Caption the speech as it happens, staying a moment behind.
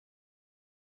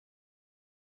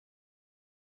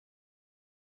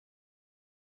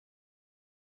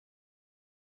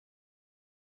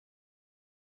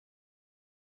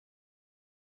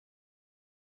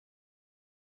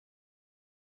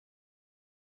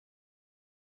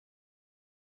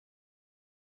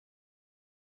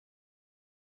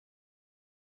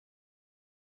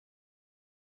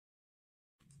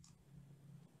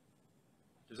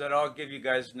that all give you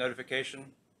guys notification?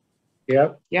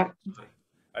 Yep. Yep.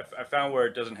 I found where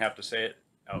it doesn't have to say it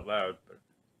out loud, but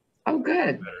Oh,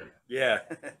 good. better. Yeah.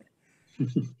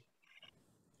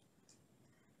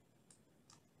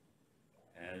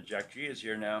 And Jack G is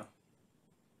here now.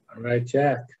 All right,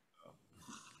 Jack.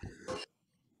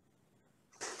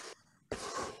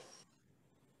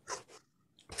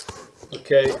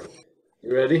 Okay,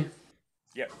 you ready?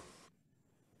 Yep.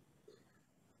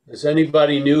 Is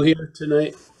anybody new here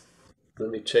tonight? Let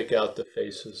me check out the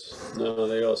faces. No,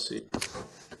 they all see.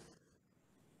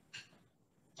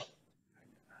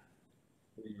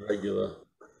 Regular.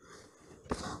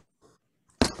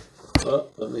 Oh,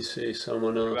 let me see,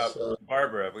 someone What else. about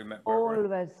Barbara? Have we met Barbara?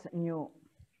 Always new.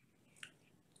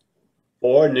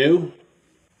 Or new?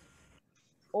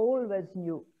 Always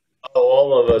new. Oh,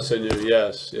 all of us are new,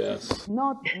 yes, yes.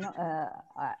 Not,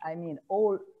 I mean,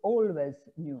 always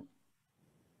new.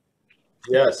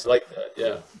 Yes, like that,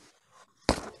 yeah.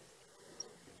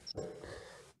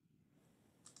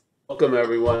 Welcome,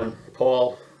 everyone.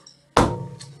 Paul.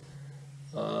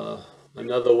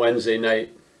 Another Wednesday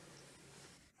night.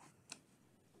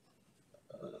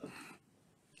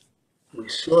 We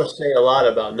sure say a lot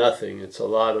about nothing. It's a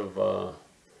lot of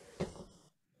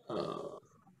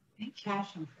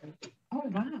Cash and fruit. Oh,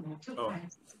 wow. Oh,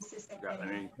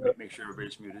 yeah, let me make sure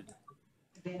everybody's muted.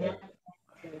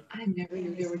 I never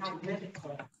knew they were too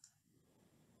political.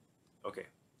 Okay,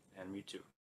 and me too.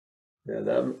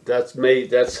 yeah, that's made.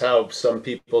 That's how some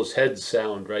people's heads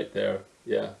sound right there.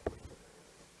 Yeah,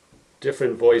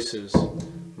 different voices.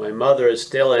 My mother is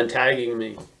still antagonizing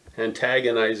me.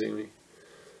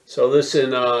 So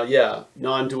listen, yeah,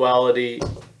 non-duality.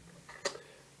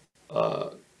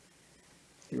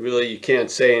 Really, you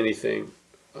can't say anything.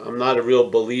 I'm not a real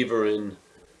believer in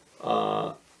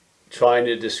trying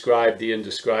to describe the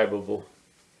indescribable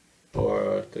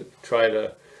or to try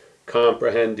to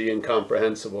comprehend the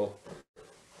incomprehensible.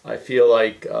 I feel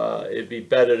like it'd be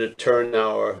better to turn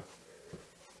our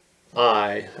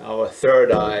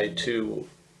third eye, to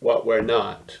what we're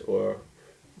not, or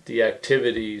the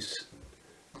activities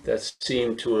that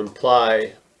seem to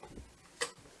imply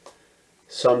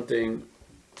something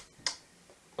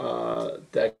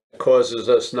that causes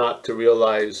us not to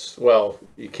realize, well,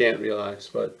 you can't realize,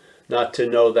 but not to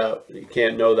know that, you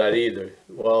can't know that either.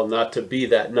 Well, not to be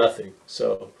that nothing.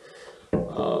 So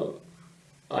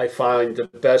I find the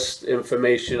best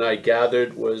information I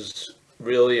gathered was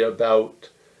really about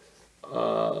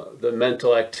the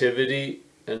mental activity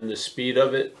and the speed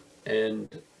of it, and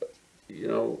you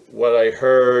know what I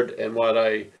heard and what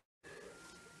I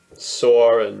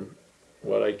saw and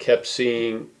what I kept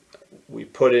seeing, we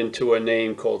put into a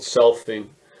name called selfing,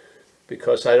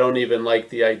 because I don't even like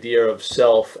the idea of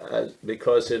self,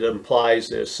 because it implies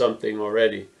there's something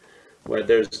already, where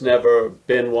there's never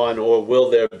been one, or will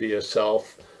there be a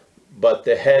self, but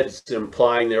the head's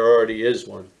implying there already is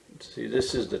one. See,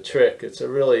 this is the trick. It's a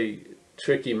really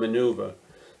tricky maneuver.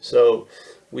 So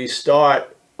we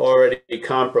start already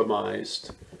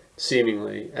compromised,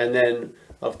 seemingly, and then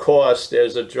of course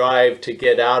there's a drive to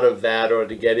get out of that or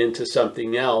to get into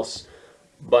something else,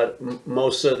 but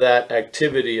most of that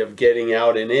activity of getting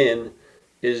out and in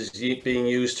is being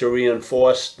used to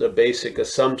reinforce the basic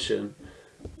assumption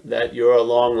that you're a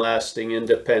long-lasting,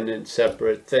 independent,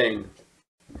 separate thing.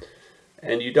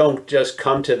 And you don't just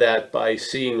come to that by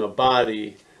seeing a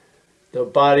body. The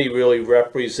body really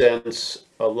represents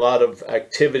a lot of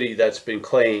activity that's been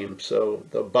claimed. So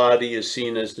the body is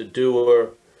seen as the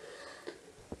doer,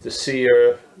 the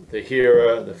seer, the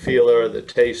hearer, the feeler, the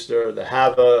taster, the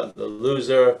haver, the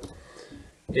loser.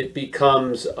 It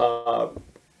becomes,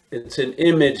 it's an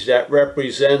image that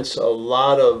represents a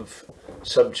lot of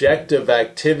subjective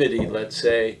activity, let's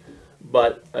say,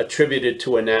 but attributed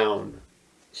to a noun.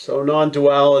 So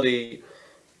non-duality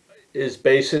is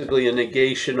basically a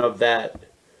negation of that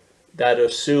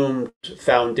assumed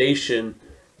foundation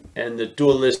and the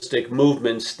dualistic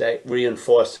movements that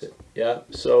reinforce it. Yeah.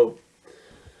 So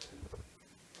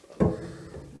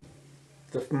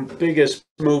the biggest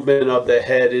movement of the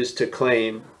head is to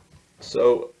claim.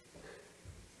 So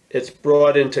it's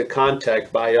brought into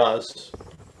contact by us,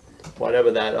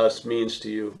 whatever that us means to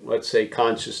you. Let's say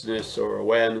consciousness or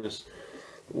awareness.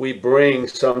 We bring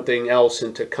something else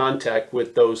into contact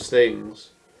with those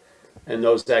things and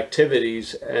those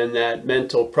activities, and that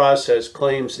mental process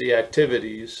claims the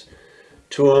activities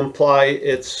to imply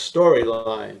its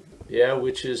storyline, yeah,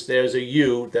 which is there's a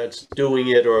you that's doing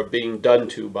it or being done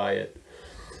to by it.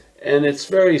 And it's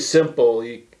very simple.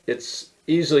 It's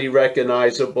easily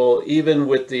recognizable, even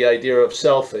with the idea of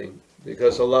selfing,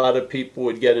 because a lot of people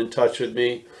would get in touch with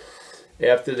me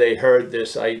after they heard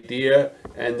this idea,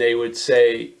 and they would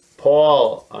say,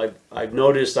 Paul, I've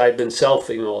noticed I've been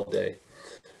selfing all day.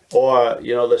 Or,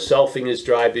 you know, the selfing is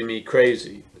driving me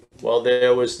crazy. Well,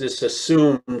 there was this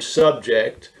assumed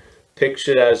subject,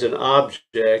 pictured as an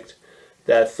object,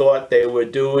 that thought they were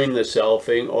doing the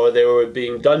selfing or they were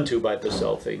being done to by the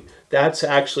selfing. That's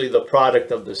actually the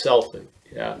product of the selfing.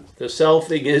 Yeah, the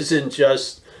selfing isn't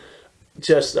just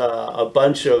a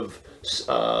bunch of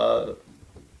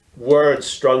words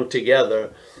strung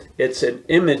together. It's an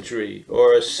imagery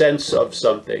or a sense of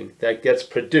something that gets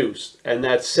produced, and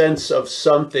that sense of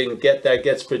something that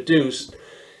gets produced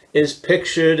is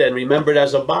pictured and remembered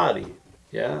as a body.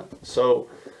 Yeah, so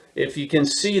if you can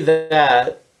see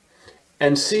that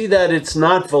and see that it's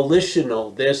not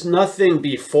volitional, there's nothing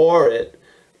before it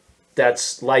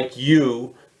that's like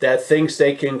you that thinks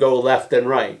they can go left and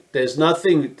right. There's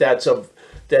nothing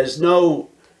there's no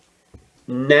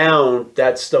noun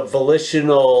that's the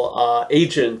volitional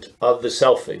agent of the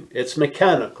selfing. It's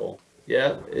mechanical.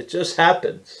 Yeah, it just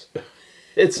happens.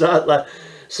 It's not like,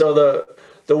 so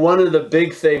the one of the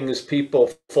big things people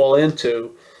fall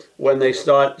into when they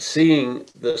start seeing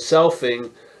the selfing,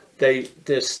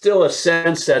 there's still a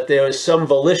sense that there is some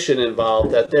volition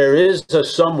involved, that there is a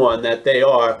someone that they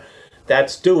are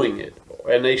that's doing it,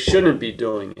 and they shouldn't be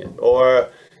doing it, or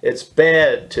it's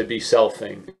bad to be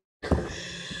selfing.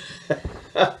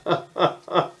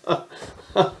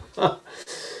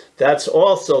 That's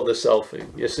also the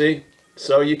selfing, you see?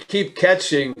 So you keep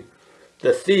catching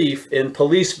the thief in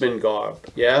policeman garb,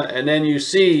 yeah? And then you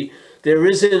see there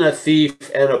isn't a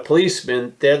thief and a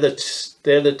policeman. They're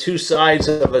the two sides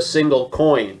of a single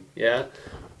coin, yeah?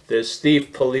 There's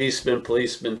thief, policeman,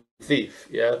 policeman, thief,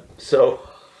 yeah? So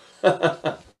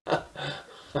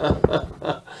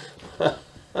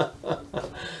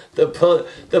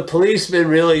the policeman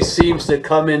really seems to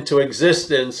come into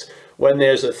existence when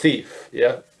there's a thief,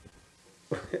 yeah?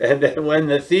 And then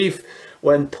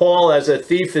when Paul as a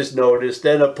thief is noticed,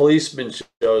 then a policeman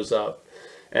shows up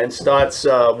and starts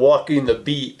walking the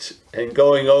beat and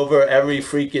going over every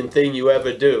freaking thing you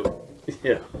ever do,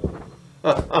 you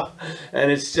know?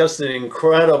 And it's just an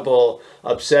incredible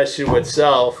obsession with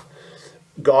self,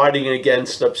 guarding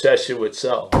against obsession with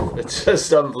self. It's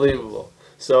just unbelievable.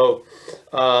 So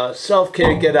self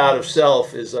can't get out of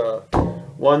self is a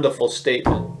wonderful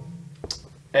statement.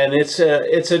 And it's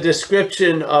a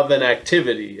description of an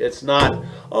activity. It's not,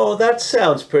 oh, that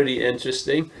sounds pretty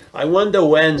interesting. I wonder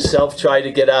when self tried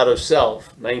to get out of self,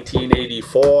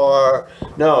 1984.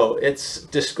 No, it's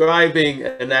describing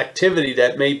an activity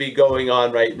that may be going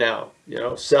on right now. You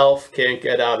know, self can't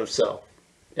get out of self.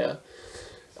 Yeah.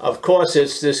 Of course,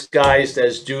 it's disguised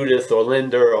as Judith or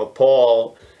Linda or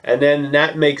Paul, and then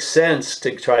that makes sense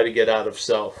to try to get out of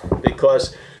self,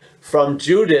 because from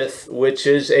Judith, which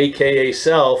is AKA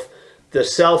self, the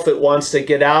self it wants to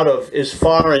get out of is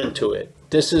foreign to it.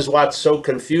 This is what's so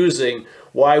confusing,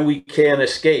 why we can't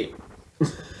escape.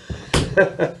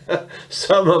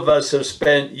 Some of us have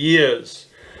spent years.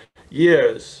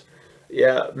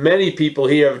 Yeah, many people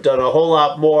here have done a whole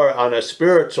lot more on a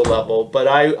spiritual level, but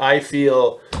I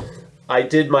feel I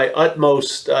did my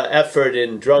utmost effort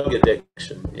in drug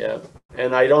addiction, yeah.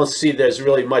 And I don't see there's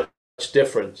really much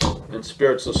difference in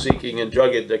spiritual seeking and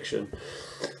drug addiction.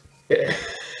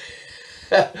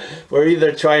 We're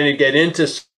either trying to get into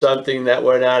something that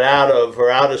we're not out of, or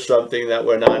out of something that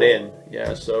we're not in.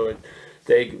 Yeah, so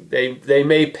they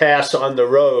may pass on the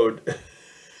road,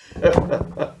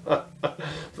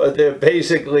 but they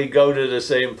basically go to the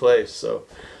same place. So,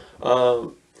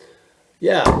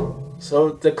 yeah. So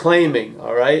the claiming,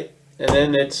 all right, and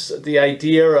then it's the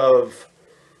idea of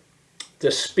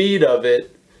the speed of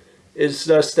it. Is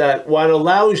just that what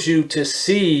allows you to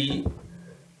see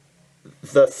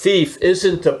the thief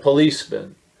isn't the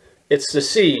policeman, it's the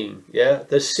seeing, yeah?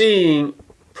 The seeing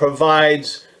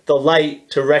provides the light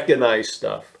to recognize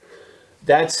stuff.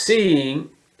 That seeing,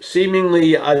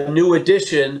 seemingly a new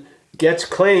addition, gets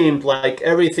claimed like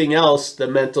everything else the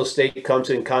mental state comes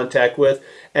in contact with,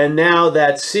 and now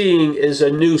that seeing is a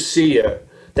new seer,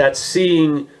 that's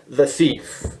seeing the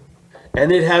thief.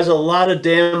 And it has a lot of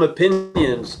damn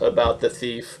opinions about the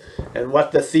thief and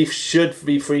what the thief should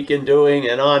be freaking doing,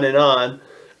 and on and on.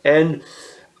 And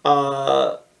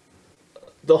the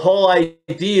whole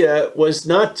idea was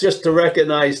not just to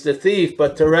recognize the thief,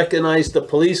 but to recognize the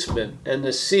policeman and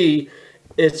to see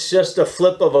it's just a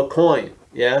flip of a coin.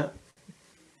 Yeah?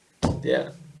 Yeah.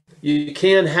 You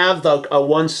can't have a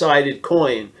one-sided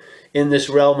coin in this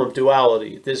realm of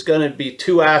duality. There's going to be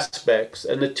two aspects,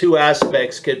 and the two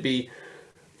aspects could be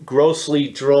grossly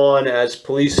drawn as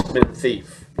policeman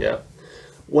thief. Yeah.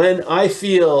 When I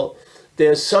feel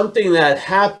there's something that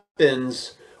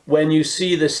happens when you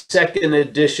see the second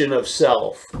edition of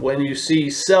self, when you see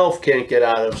self can't get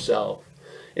out of self,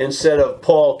 instead of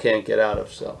Paul can't get out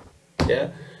of self.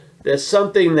 Yeah, there's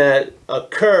something that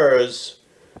occurs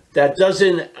that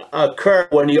doesn't occur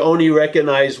when you only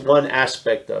recognize one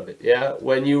aspect of it. Yeah,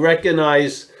 when you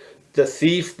recognize the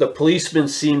thief, the policeman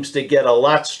seems to get a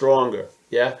lot stronger.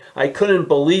 Yeah, I couldn't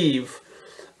believe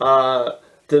the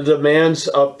demands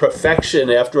of perfection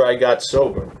after I got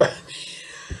sober.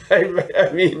 I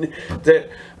mean,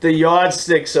 the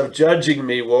yardsticks of judging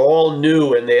me were all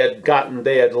new, and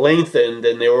they had lengthened,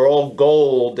 and they were all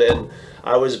gold, and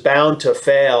I was bound to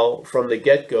fail from the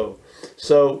get-go.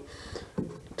 So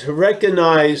to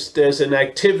recognize there's an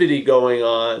activity going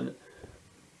on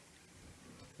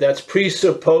that's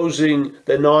presupposing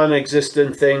the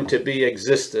non-existent thing to be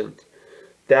existent.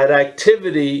 That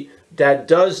activity that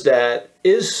does that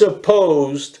is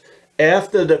supposed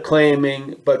after the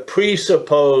claiming, but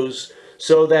presupposed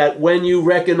so that when you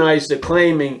recognize the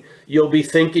claiming, you'll be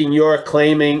thinking you're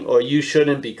claiming or you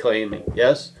shouldn't be claiming.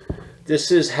 Yes?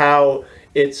 This is how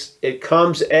it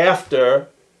comes after,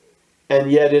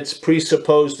 and yet it's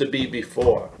presupposed to be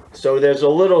before. So there's a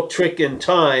little trick in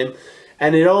time,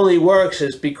 and it only works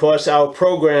is because our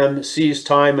program sees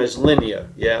time as linear.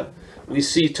 Yeah? We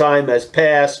see time as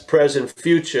past, present,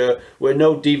 future, with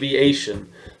no deviation.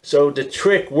 So the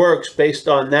trick works based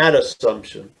on that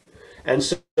assumption. And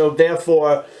so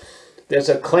therefore, there's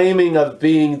a claiming of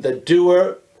being the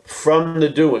doer from the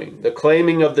doing. The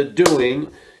claiming of the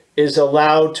doing is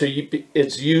allowed to,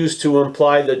 it's used to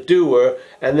imply the doer,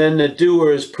 and then the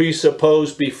doer is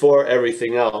presupposed before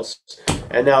everything else.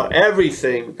 And now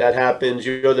everything that happens,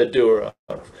 you're the doer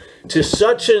of. To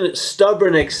such a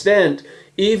stubborn extent,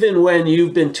 even when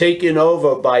you've been taken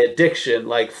over by addiction,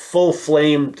 like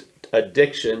full-flamed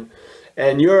addiction,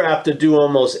 and you're apt to do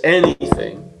almost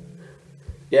anything,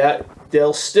 yeah,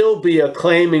 there'll still be a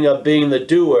claiming of being the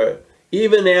doer.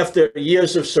 Even after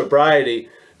years of sobriety,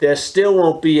 there still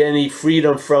won't be any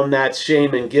freedom from that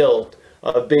shame and guilt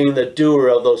of being the doer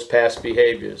of those past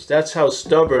behaviors. That's how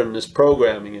stubborn this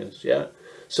programming is, yeah?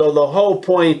 So the whole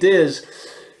point is,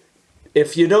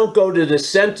 if you don't go to the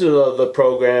center of the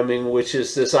programming, which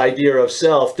is this idea of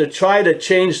self, to try to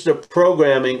change the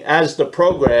programming as the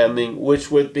programming, which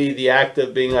would be the act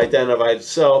of being identified as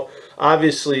self,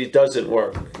 obviously doesn't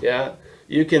work, yeah?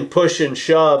 You can push and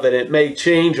shove, and it may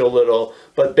change a little,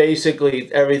 but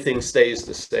basically everything stays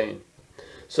the same.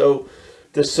 So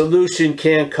the solution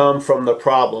can't come from the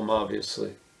problem,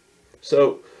 obviously.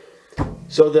 So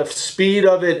the speed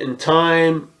of it in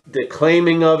time, the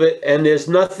claiming of it, and there's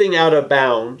nothing out of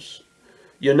bounds.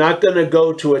 You're not going to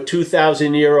go to a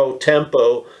 2,000-year-old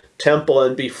temple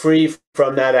and be free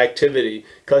from that activity,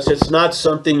 because it's not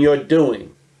something you're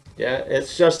doing. Yeah,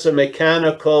 it's just a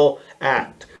mechanical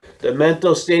act. The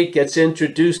mental state gets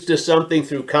introduced to something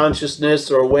through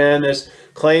consciousness or awareness,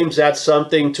 claims that's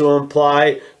something to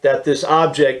imply that this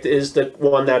object is the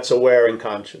one that's aware and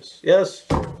conscious. Yes?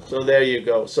 So there you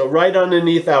go. So right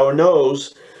underneath our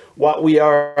nose, what we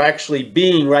are actually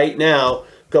being right now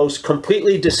goes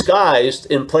completely disguised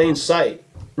in plain sight.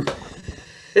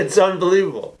 It's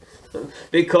unbelievable,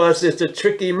 because it's a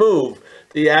tricky move,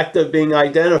 the act of being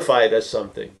identified as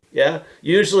something. Yeah,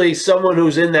 usually someone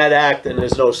who's in that act, and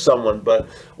there's no someone, but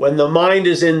when the mind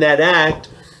is in that act,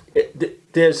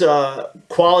 there's a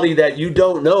quality that you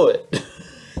don't know it.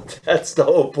 That's the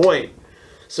whole point.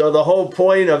 So the whole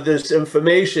point of this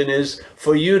information is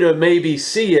for you to maybe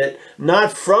see it,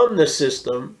 not from the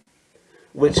system,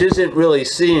 which isn't really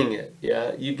seeing it.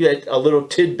 Yeah, you get a little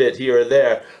tidbit here or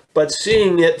there, but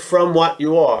seeing it from what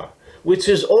you are, which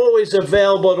is always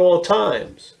available at all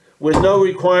times, with no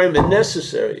requirement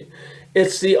necessary.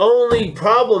 It's the only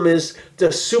problem is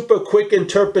the super quick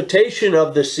interpretation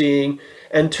of the seeing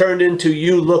and turned into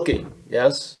you looking.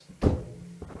 Yes?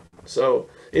 So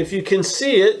if you can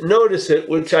see it, notice it,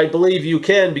 which I believe you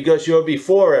can because you're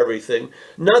before everything.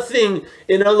 Nothing,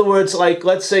 in other words, like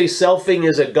let's say selfing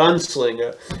is a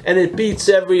gunslinger and it beats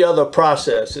every other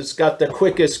process. It's got the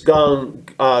quickest gun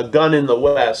in the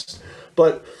West.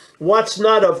 But what's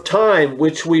not of time,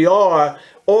 which we are,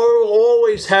 or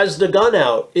always has the gun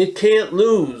out. It can't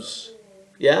lose,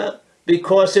 yeah?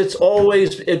 Because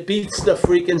it beats the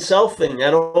freaking selfing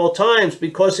at all times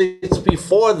because it's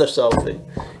before the selfing.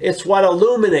 It's what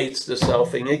illuminates the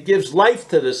selfing. It gives life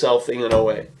to the selfing in a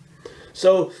way.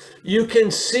 So you can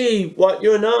see what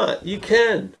you're not. You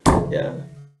can, yeah?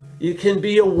 You can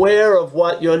be aware of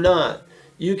what you're not.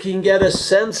 You can get a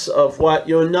sense of what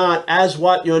you're not as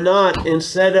what you're not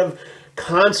instead of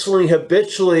constantly,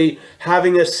 habitually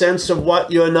having a sense of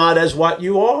what you're not as what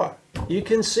you are. You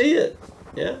can see it,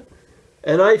 yeah?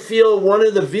 And I feel one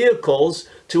of the vehicles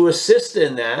to assist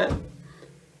in that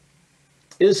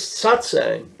is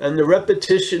satsang and the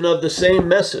repetition of the same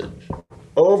message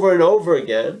over and over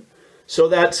again so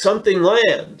that something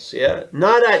lands, yeah?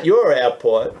 Not at your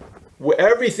airport where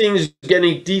everything's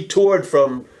getting detoured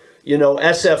from,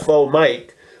 SFO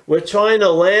Mike. We're trying to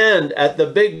land at the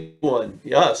big one,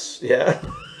 yes, yeah?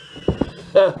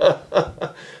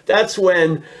 That's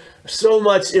when so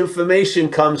much information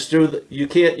comes through, you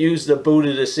can't use the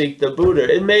Buddha to seek the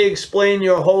Buddha. It may explain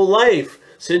your whole life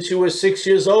since you were 6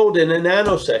 years old in a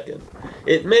nanosecond.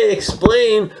 It may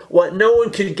explain what no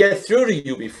one could get through to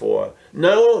you before.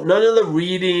 No, none of the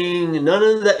reading, none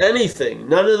of the anything,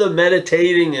 none of the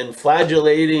meditating and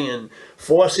flagellating and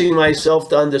forcing myself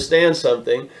to understand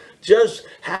something. Just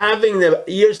having the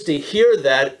ears to hear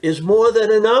that is more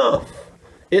than enough.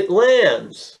 It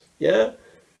lands, yeah?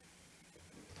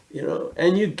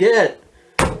 And you get,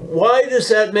 why does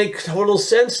that make total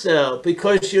sense now?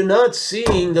 Because you're not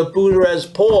seeing the Buddha as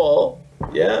Paul,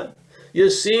 yeah? You're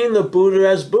seeing the Buddha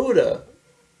as Buddha.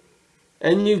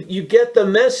 And you get the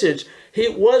message. He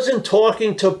wasn't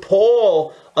talking to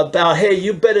Paul about, hey,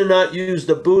 you better not use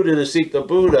the Buddha to seek the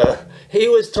Buddha. He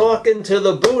was talking to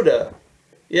the Buddha,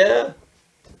 yeah?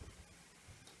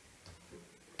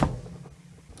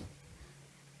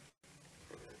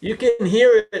 You can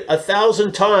hear it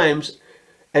 1,000 times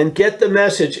and get the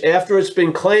message after it's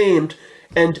been claimed,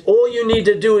 and all you need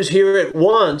to do is hear it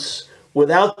once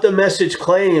without the message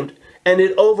claimed, and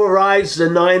it overrides the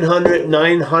 900,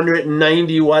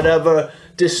 990, whatever,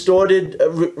 distorted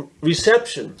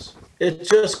receptions. It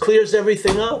just clears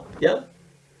everything up, yeah?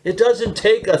 It doesn't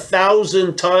take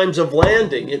 1,000 times of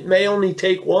landing. It may only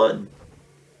take one.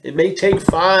 It may take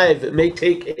 5. It may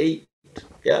take 8,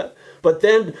 yeah? But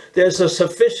then there's a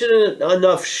sufficient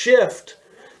enough shift,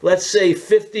 let's say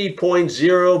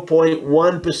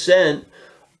 50.0.1%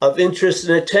 of interest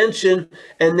and attention,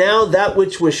 and now that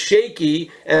which was shaky,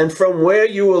 and from where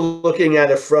you were looking at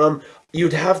it from,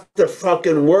 you'd have to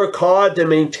fucking work hard to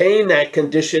maintain that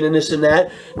condition and this and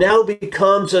that, now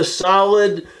becomes a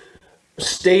solid,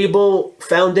 stable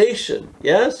foundation,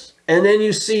 yes? And then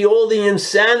you see all the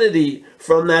insanity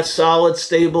from that solid,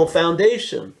 stable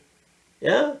foundation,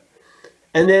 yeah?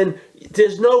 And then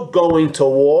there's no going to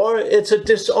war. It's a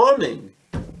disarming.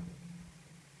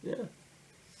 Yeah.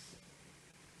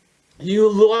 You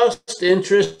lost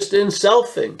interest in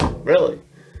selfing, really.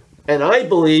 And I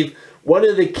believe one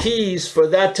of the keys for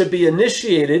that to be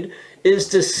initiated is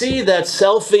to see that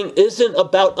selfing isn't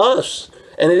about us.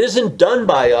 And it isn't done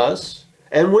by us.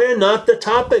 And we're not the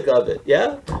topic of it,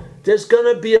 yeah? There's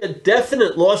going to be a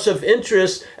definite loss of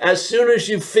interest as soon as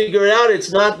you figure it out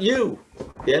it's not you,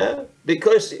 yeah?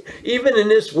 Because even in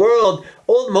this world,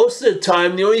 most of the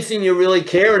time, the only thing you're really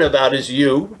caring about is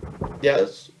you.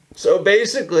 Yes. So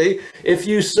basically, if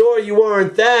you saw you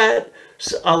weren't that,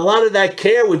 a lot of that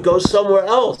care would go somewhere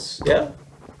else. Yeah.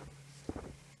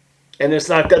 And it's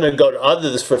not going to go to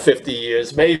others for 50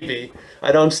 years, maybe.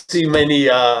 I don't see many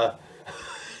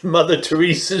Mother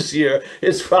Teresa's here.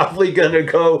 It's probably going to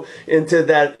go into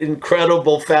that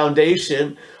incredible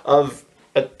foundation of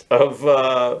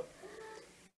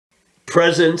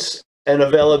presence and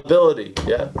availability,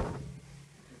 yeah?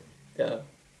 Yeah.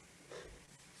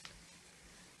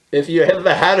 If you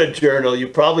ever had a journal, you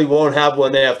probably won't have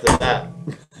one after that.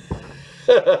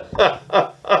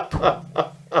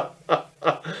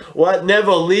 What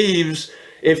never leaves,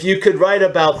 if you could write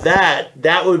about that,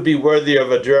 that would be worthy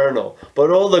of a journal. But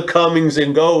all the comings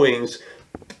and goings,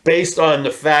 based on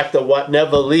the fact of what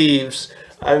never leaves,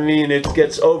 I mean, it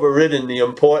gets overridden the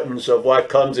importance of what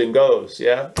comes and goes,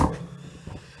 yeah?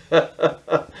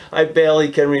 I barely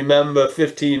can remember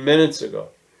 15 minutes ago.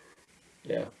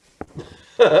 Yeah.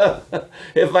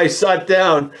 If I sat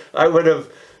down, I would have,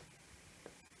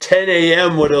 10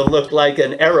 a.m. would have looked like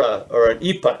an era or an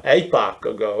epoch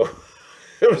ago.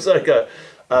 It was like a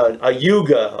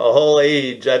yuga, a whole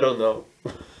age, I don't know.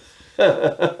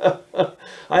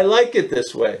 I like it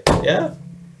this way, yeah?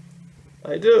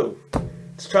 I do.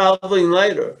 It's traveling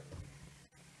lighter.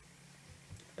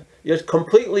 You're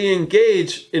completely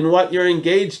engaged in what you're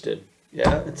engaged in.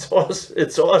 Yeah, it's awesome.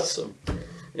 It's awesome.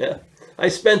 Yeah, I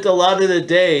spent a lot of the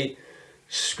day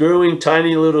screwing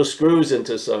tiny little screws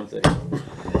into something.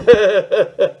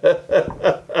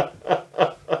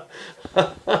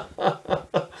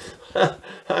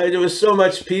 There was so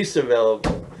much peace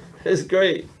available. It's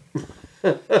great.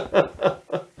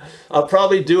 I'll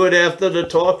probably do it after the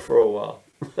talk for a while.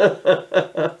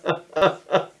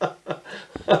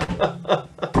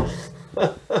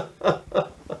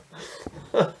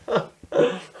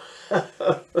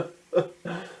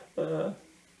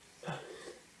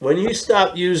 When you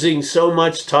stop using so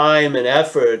much time and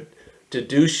effort to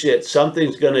do shit,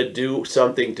 something's gonna do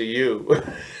something to you.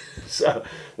 So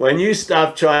when you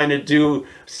stop trying to do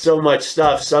so much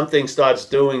stuff, something starts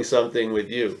doing something with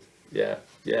you. Yeah,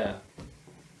 yeah,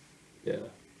 yeah.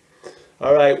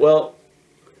 All right, well,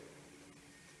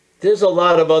 there's a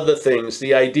lot of other things.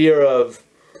 The idea of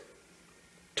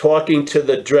talking to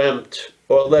the dreamt,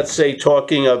 or let's say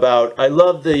talking about, I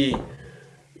love the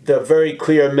very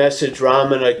clear message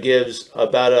Ramana gives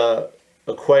about a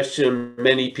question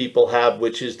many people have,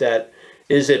 which is that,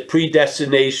 is it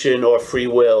predestination or free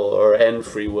will or end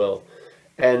free will?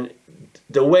 And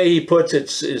the way he puts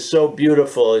it is so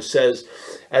beautiful. It says,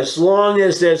 as long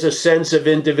as there's a sense of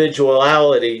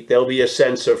individuality, there'll be a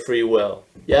sense of free will.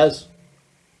 Yes?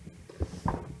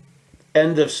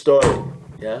 End of story.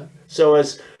 Yeah? So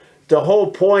as the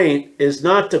whole point is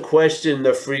not to question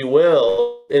the free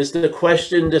will, is to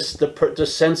question the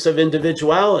sense of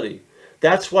individuality.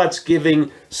 That's what's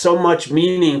giving so much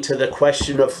meaning to the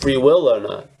question of free will or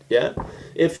not. Yeah.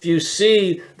 If you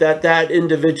see that that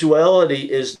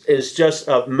individuality is just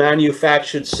a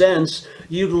manufactured sense,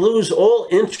 you lose all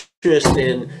interest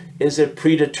in, is it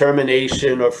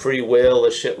predetermination or free will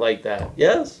or shit like that.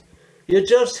 Yes. You're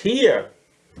just here.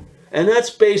 And that's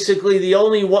basically the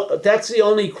only one, that's the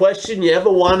only question you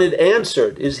ever wanted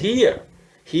answered, is here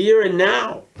and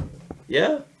now.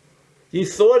 Yeah. You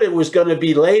thought it was going to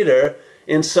be later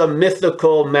in some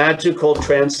mythical, magical,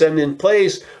 transcendent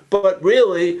place, but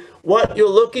really what you're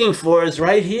looking for is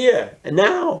right here and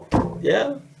now.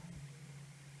 Yeah.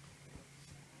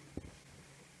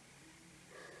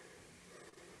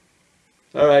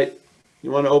 All right.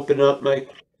 You want to open up,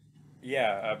 Mike?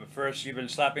 Yeah, but first, you've been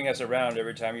slapping us around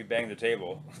every time you bang the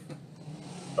table.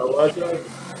 Oh, was I?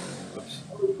 Oops.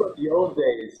 The old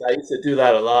days, I used to do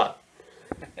that a lot.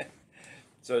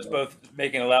 So it's both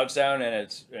making a loud sound and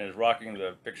it's rocking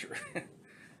the picture.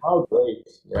 Oh, great.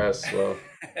 Yes, well,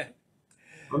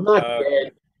 I'm not Uh,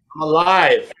 dead. I'm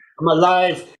alive. I'm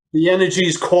alive. The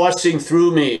energy's coursing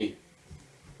through me.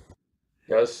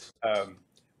 Yes. um,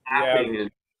 we have Tapping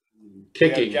and we have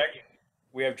kicking.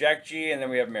 Jack G, and then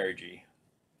we have Mary G.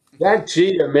 Jack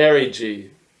G or Mary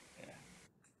G?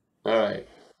 All right.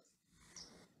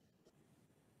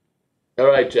 All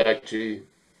right, Jack G.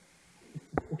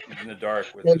 He's in the dark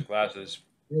with his glasses.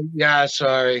 Yeah,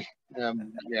 sorry.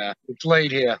 Yeah, it's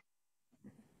late here.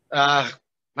 Hi,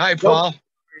 Don't Paul.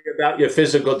 worry about your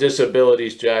physical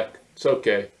disabilities, Jack. It's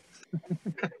okay.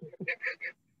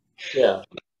 Yeah.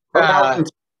 Come out and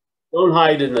don't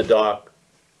hide in the dark.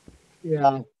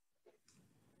 Yeah,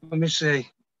 let me see.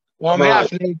 Well, I'm Come on.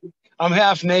 half naked. I'm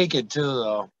half naked too,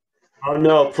 though. Oh,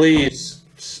 no, please.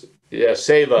 Yeah,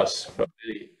 save us from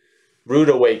the rude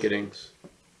awakenings.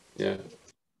 Yeah.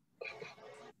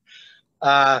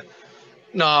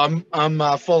 No,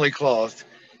 I'm fully clothed.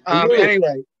 Really?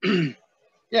 Anyway,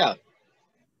 yeah.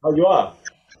 Oh, you are?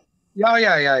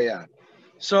 Yeah.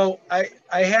 So I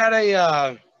had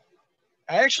I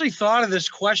actually thought of this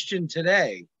question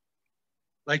today,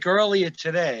 like earlier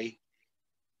today,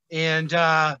 and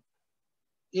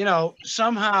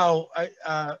somehow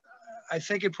I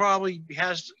think it probably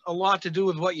has a lot to do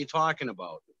with what you're talking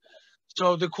about.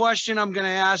 So the question I'm going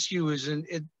to ask you is,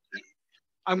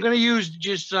 I'm going to use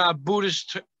just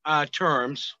Buddhist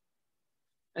terms,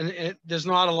 and there's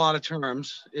not a lot of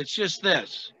terms. It's just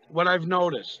this, what I've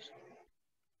noticed.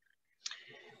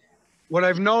 What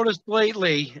I've noticed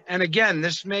lately, and again,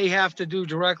 this may have to do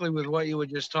directly with what you were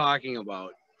just talking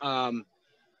about,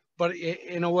 but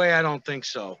in a way, I don't think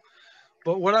so.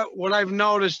 But what I've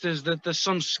noticed is that the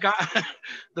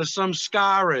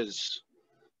samskaras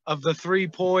of the three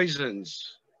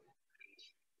poisons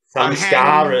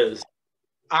Samskaras.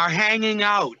 are hanging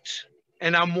out,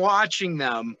 and I'm watching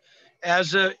them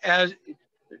as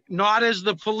not as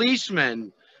the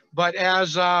policeman, but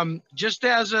as just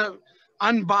as a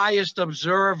unbiased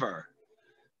observer,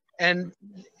 and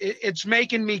it's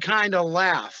making me kind of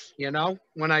laugh,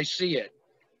 when I see it.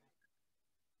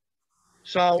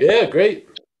 So Yeah, great.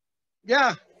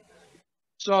 yeah,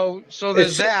 so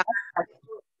there's that.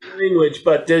 Language,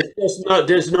 but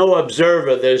there's no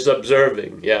observer, there's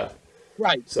observing. Yeah.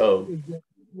 Right. So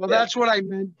Well, yeah. that's what I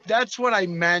meant. That's what I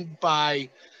meant by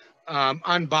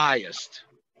unbiased.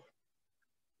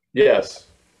 Yes.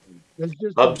 There's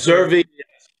just Observing,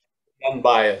 yes.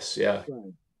 Unbiased, yeah.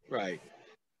 Right.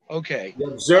 Okay. The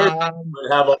observer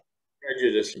would have all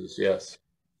prejudices, yes.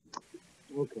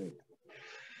 Okay.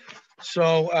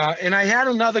 So, and I had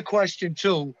another question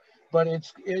too, but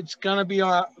it's gonna be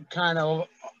kind of,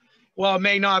 well, it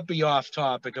may not be off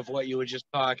topic of what you were just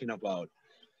talking about,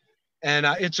 and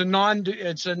it's a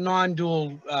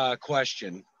non-dual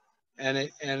question, and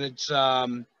it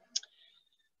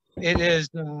is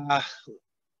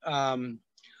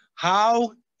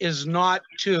how is not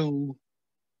 2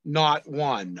 not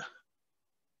 1?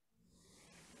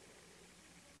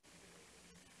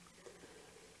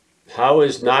 How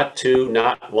is not 2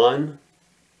 not 1?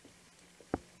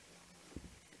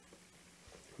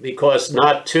 Because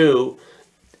not 2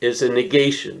 is a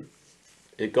negation.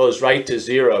 It goes right to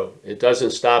 0. It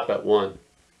doesn't stop at 1.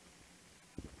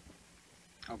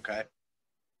 Okay.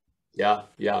 Yeah,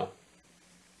 yeah.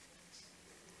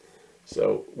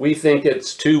 So we think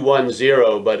it's 2 1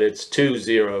 0, but it's 2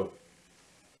 0.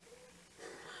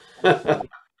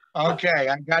 Okay,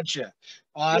 I got you.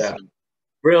 Awesome.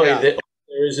 Really, Yeah. there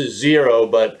is a 0,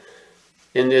 but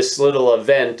in this little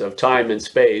event of time and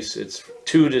space, it's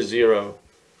 2 to 0.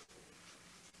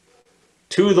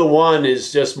 2 to 1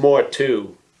 is just more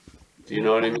 2. Do you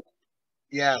know what I mean?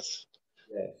 Yes.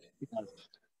 Yeah. Yes.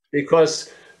 Because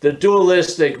the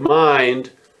dualistic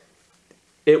mind,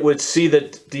 it would see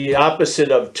that the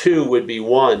opposite of 2 would be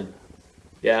 1.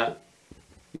 Yeah?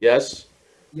 Yes?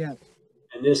 Yes.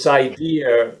 And this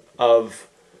idea of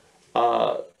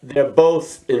they're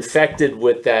both infected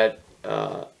with that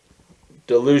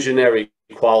delusionary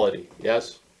quality.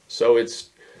 Yes? So it's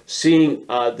seeing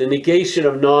the negation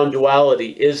of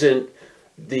non-duality isn't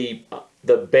the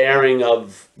bearing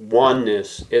of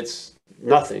oneness. It's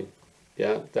nothing.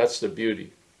 Yeah? That's the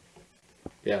beauty.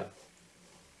 Yeah.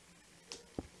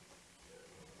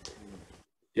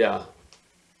 Yeah.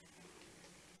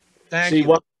 Thank See,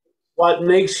 you. what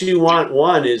makes you want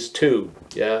 1 is 2.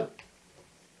 Yeah.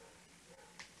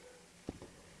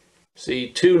 See,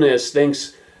 two-ness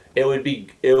thinks it would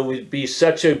be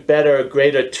such a better,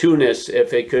 greater two-ness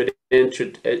if it could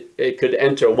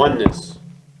enter oneness.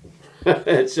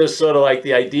 It's just sort of like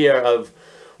the idea of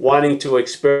wanting to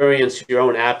experience your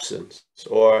own absence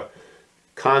or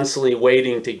constantly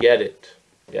waiting to get it.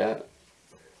 Yeah.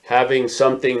 Having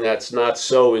something that's not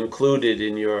so included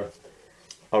in your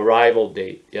arrival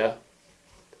date. Yeah.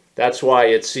 That's why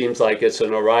it seems like it's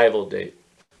an arrival date.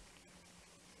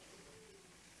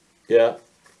 Yeah.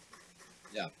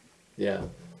 Yeah. Yeah.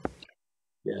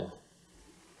 Yeah.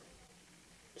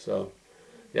 So,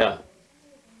 yeah.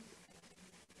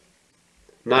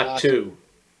 Not Awesome. 2.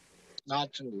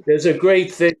 Not 2. There's a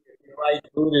great thing, if you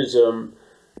like Buddhism,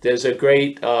 there's a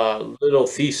great little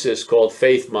thesis called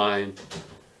Faith Mind.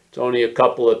 It's only a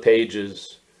couple of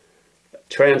pages.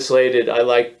 Translated, I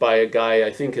like, by a guy,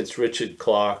 I think it's Richard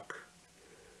Clark.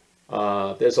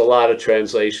 There's a lot of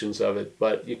translations of it,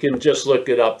 but you can just look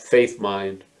it up, Faith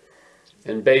Mind.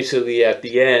 And basically at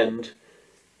the end,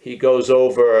 he goes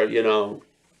over, you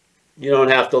don't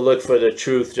have to look for the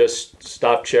truth, just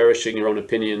stop cherishing your own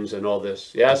opinions and all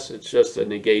this. Yes, it's just a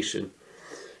negation.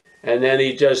 And then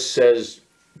he just says,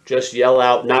 just yell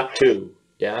out not 2.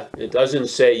 Yeah, it doesn't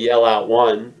say yell out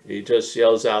 1. He just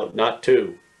yells out not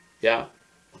 2. Yeah,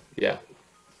 yeah,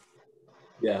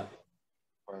 yeah,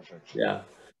 Perfect. yeah.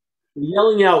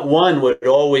 Yelling out 1 would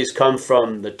always come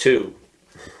from the 2.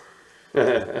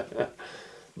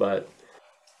 But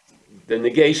the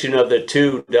negation of the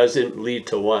 2 doesn't lead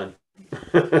to 1.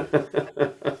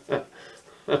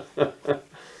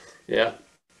 Yeah,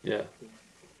 yeah.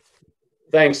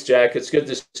 Thanks, Jack. It's good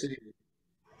to see you.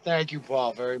 Thank you,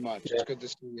 Paul, very much. Yeah. It's good to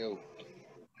see you.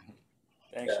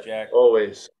 Thanks, Jack.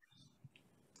 Always.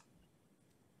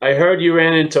 I heard you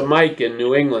ran into Mike in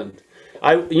New England.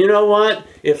 You know what?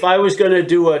 If I was going to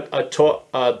do a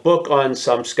book on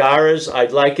samskaras,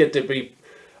 I'd like it to be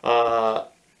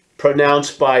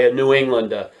pronounced by a New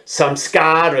Englander.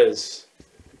 Samskaras.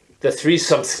 The 3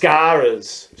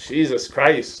 samskaras. Jesus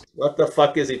Christ. What the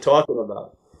fuck is he talking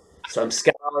about?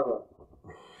 Samskara.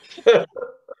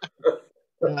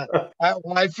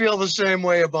 I feel the same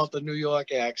way about the New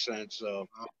York accent. So,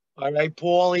 all right,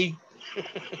 Paulie.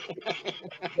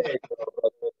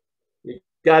 You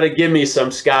got to give me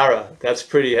samskara. That's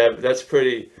pretty heavy. That's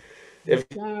pretty. If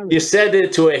you said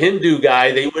it to a Hindu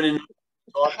guy, they wouldn't know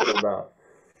what you're talking about.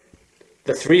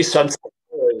 The 3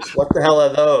 samskaras. What the hell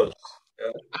are those?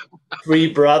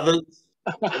 3 brothers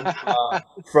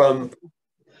from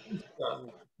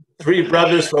 3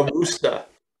 brothers from Worcester.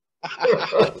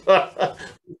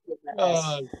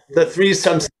 The 3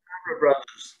 samskara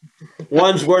brothers.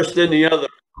 One's worse than the other.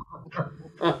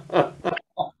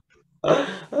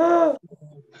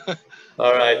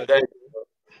 All right, thank you.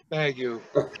 Thank you.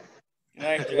 Good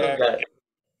night, Jack.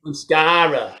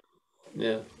 Samskara.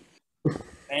 Yeah.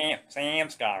 Sam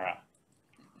Scara.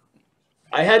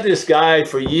 I had this guy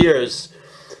for years.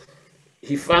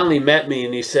 He finally met me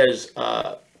and he says,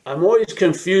 I'm always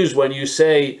confused when you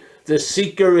say the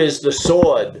seeker is the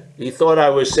sword. He thought I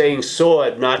was saying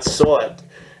sword, not sought.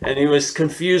 And he was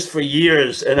confused for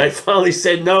years. And I finally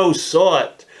said, no,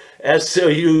 sought.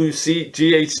 S-O-U-C-G-H-T.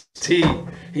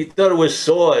 He thought it was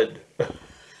sword.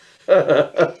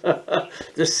 The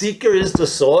seeker is the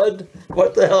sword?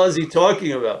 What the hell is he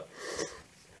talking about?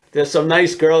 There's some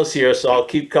nice girls here, so I'll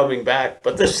keep coming back.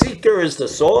 But the seeker is the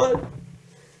sword?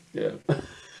 Yeah.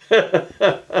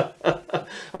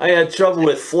 I had trouble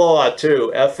with flaw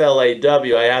too,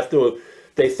 F-L-A-W.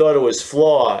 They thought it was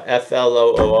flaw,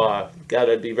 F-L-O-O-R.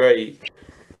 Gotta be very,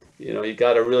 you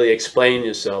gotta really explain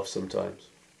yourself sometimes.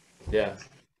 Yeah.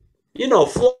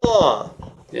 Flaw.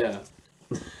 Yeah.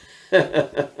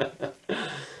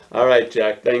 All right,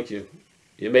 Jack, thank you.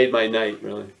 You made my night,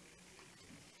 really.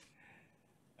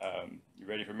 You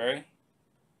ready for Mary?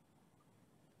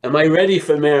 Am I ready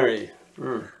for Mary?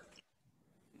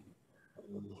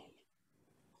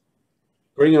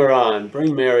 Bring her on.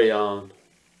 Bring Mary on.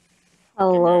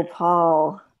 Hello,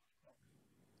 Paul.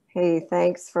 Hey,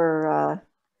 thanks for,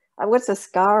 what's a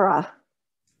skara?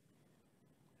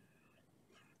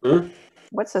 Huh?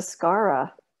 What's a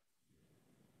skara?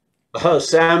 Oh,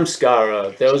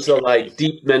 samskara. Those are like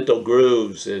deep mental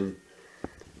grooves. And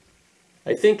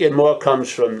I think it more comes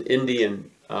from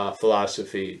Indian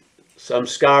philosophy.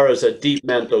 Samskaras are deep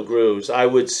mental grooves. I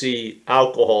would see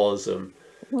alcoholism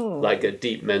like a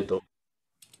deep mental,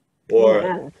 or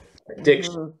Amen.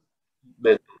 addiction.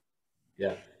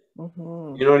 Yeah.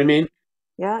 Mm-hmm. You know what I mean?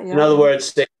 Yeah, In other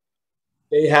words,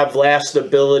 they have last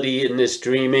ability in this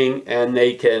dreaming, and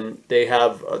they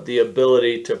have the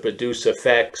ability to produce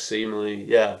effects seemingly.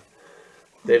 Yeah.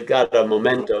 They've got a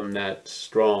momentum that's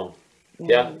strong.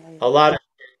 Yeah. A lot of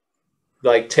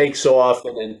like takes off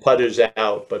and then putters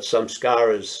out, but some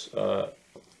scars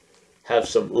have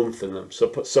some oomph in them,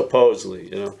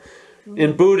 supposedly.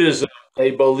 In Buddhism,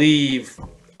 they believe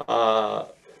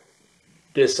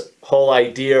this whole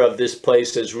idea of this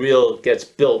place is real gets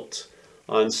built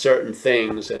on certain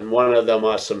things, and one of them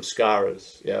are some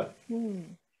scars. Yeah.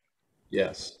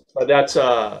 Yes. But that's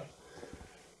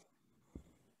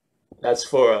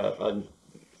for a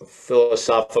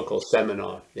philosophical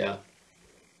seminar. Yeah.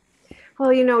 Well,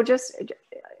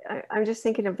 I'm just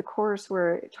thinking of the course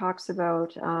where it talks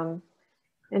about,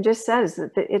 and just says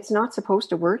that it's not supposed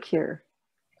to work here.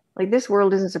 Like, this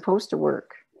world isn't supposed to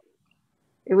work.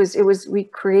 We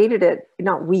created it,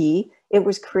 not we, it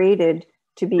was created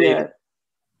to be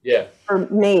or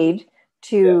made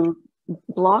to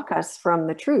block us from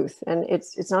the truth. And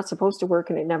it's not supposed to work,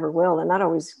 and it never will. And that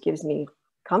always gives me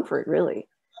comfort, really.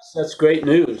 That's great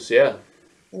news. Yeah.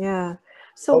 Yeah.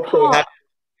 So hopefully Paul,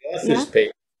 author's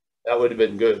page. That would have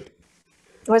been good.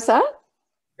 What's that?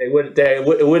 It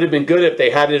would have been good if they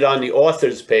had it on the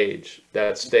author's page,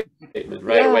 that statement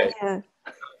right away.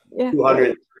 Yeah.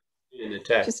 200 in the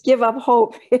text. Just give up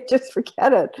hope. Just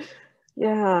forget it.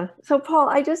 Yeah. So Paul,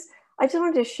 I just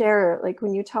wanted to share, like,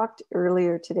 when you talked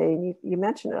earlier today, and you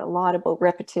mentioned a lot about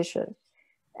repetition,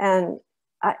 and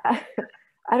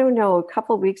I don't know, a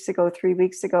couple of weeks ago, 3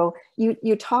 weeks ago,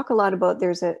 you talk a lot about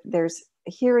there's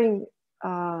hearing,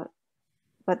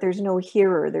 but there's no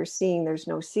hearer. There's seeing, there's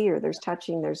no seer. There's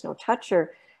touching, there's no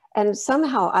toucher. And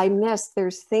somehow I missed,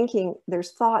 there's thinking,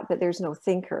 there's thought, but there's no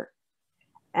thinker.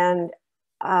 And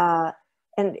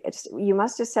you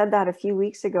must have said that a few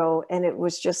weeks ago, and it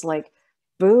was just like,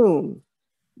 boom.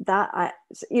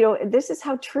 This is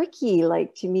how tricky,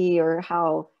 like, to me, or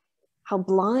how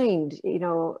blind,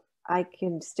 I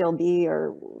can still be,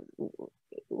 or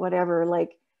whatever,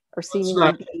 like, or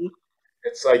seemingly be.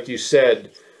 It's like you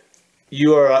said,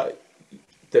 you are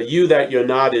the you that you're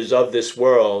not is of this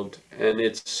world, and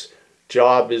its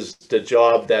job is the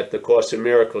job that the Course in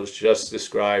Miracles just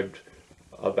described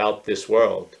about this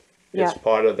world. It's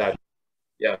part of that.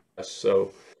 Yes.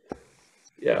 So,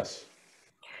 yes.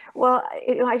 Well,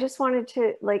 I just wanted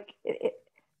to, like,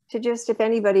 to just, if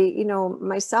anybody,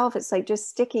 myself, it's like just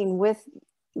sticking with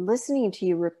listening to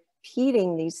you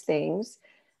repeating these things,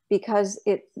 because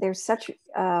there's such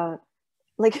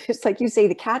like, it's like you say,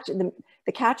 the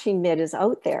catching mitt is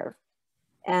out there,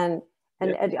 and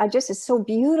I just, it's so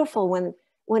beautiful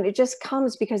when it just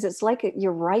comes, because it's like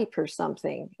you're ripe or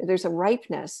something. There's a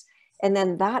ripeness, and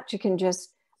then that you can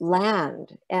just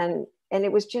land, and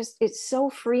it was just, it's so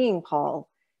freeing, Paul,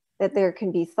 that there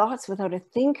can be thoughts without a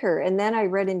thinker. And then I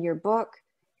read in your book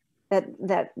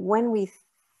that when we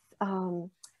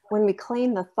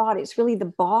claim the thought, it's really the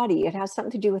body. It has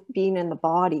something to do with being in the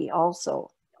body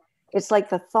also. It's like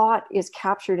the thought is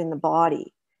captured in the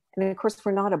body. And of course,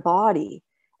 we're not a body.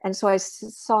 And so I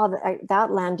saw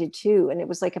that landed too. And it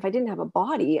was like, if I didn't have a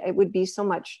body, it would be so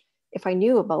much, if I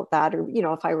knew about that, or,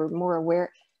 if I were more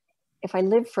aware, if I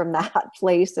live from that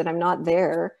place and I'm not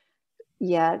there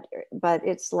yet, but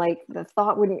it's like the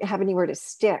thought wouldn't have anywhere to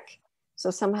stick. So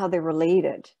somehow they're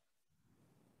related.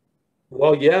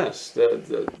 Well, yes,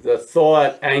 the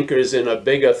thought anchors in a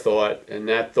bigger thought, and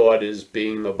that thought is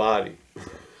being the body.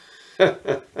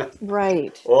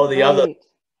 Right. All the other right.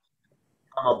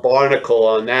 a barnacle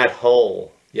on that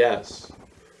whole. Yes,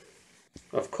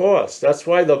 of course. That's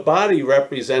why the body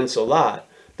represents a lot.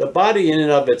 The body in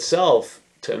and of itself,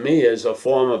 to me, is a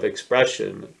form of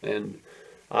expression and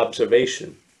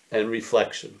observation and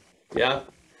reflection. Yeah.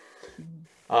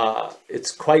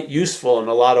 It's quite useful in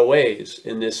a lot of ways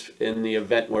in the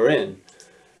event we're in.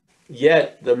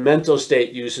 Yet the mental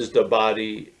state uses the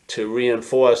body to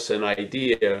reinforce an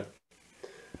idea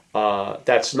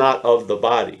that's not of the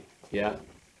body. Yeah.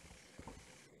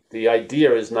 The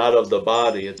idea is not of the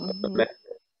body, it's of the mental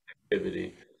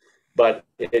activity. But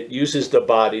it uses the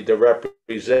body to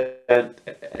represent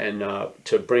and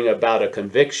to bring about a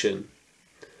conviction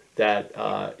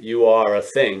that you are a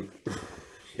thing.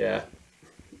 Yeah.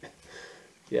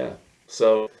 Yeah.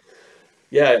 So,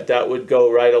 yeah, that would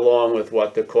go right along with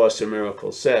what the Course in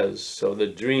Miracles says. So the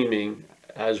dreaming,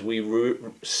 as we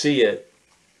see it,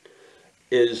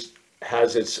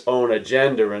 has its own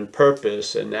agenda and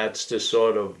purpose, and that's to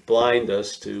sort of blind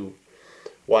us to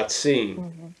what's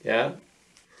seeing. Yeah.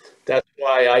 That's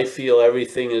why I feel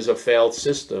everything is a failed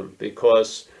system,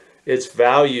 because its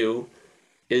value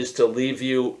is to leave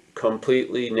you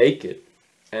completely naked,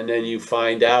 and then you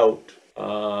find out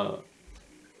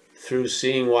through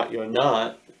seeing what you're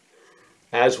not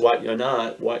as what you're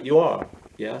not, what you are.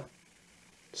 Yeah.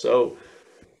 So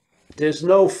there's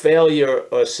no failure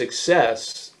or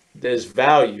success. There's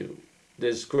value.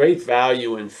 There's great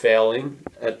value in failing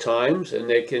at times, and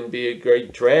there can be a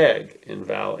great drag in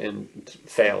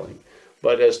failing.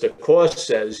 But as the Course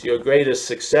says, your greatest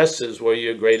successes were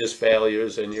your greatest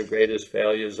failures, and your greatest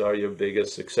failures are your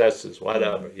biggest successes,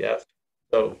 whatever. Yes.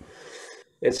 So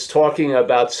it's talking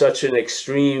about such an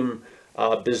extreme,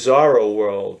 bizarro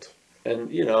world. And,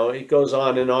 it goes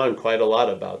on and on quite a lot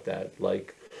about that.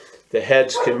 Like the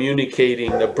head's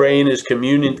communicating, the brain is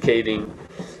communicating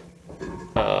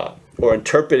or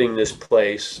interpreting this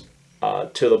place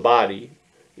to the body.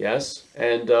 Yes.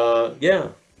 And yeah,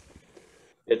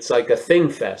 it's like a thing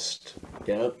fest.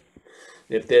 Yeah.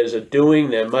 If there's a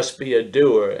doing, there must be a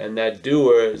doer. And that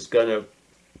doer is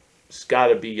it's got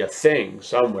to be a thing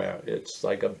somewhere. It's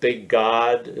like a big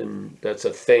God, and that's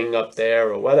a thing up there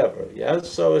or whatever. Yeah.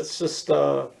 So it's just,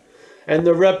 and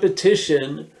the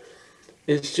repetition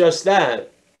is just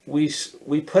that. We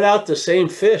put out the same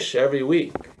fish every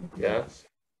week. Yes.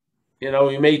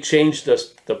 We may change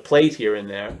the plate here and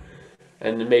there,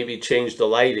 and maybe change the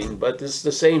lighting, but it's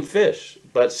the same fish.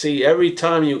 But see, every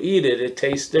time you eat it, it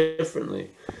tastes differently.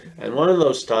 And one of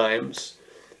those times,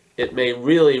 it may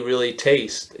really, really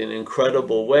taste in an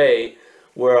incredible way,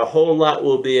 where a whole lot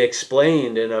will be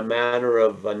explained in a matter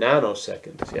of a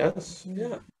nanosecond. Yes?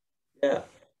 Yeah. Yeah.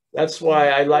 That's why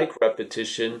I like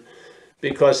repetition,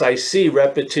 because I see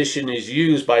repetition is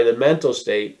used by the mental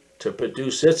state to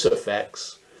produce its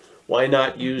effects. Why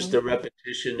not use the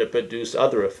repetition to produce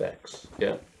other effects?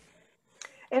 Yeah.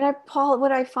 And Paul,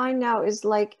 what I find now is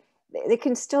like they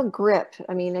can still grip.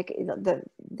 I mean, like the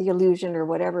illusion or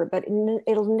whatever, but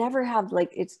it'll never have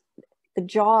like the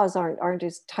jaws aren't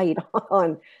as tight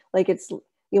on. Like it's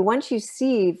once you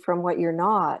see from what you're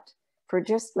not, for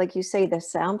just like you say, the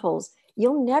samples,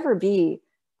 you'll never be.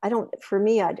 For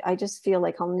me, I just feel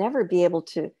like I'll never be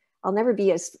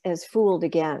as fooled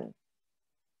again.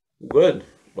 Good.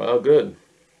 Well, good.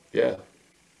 Yeah.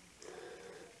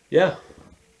 Yeah.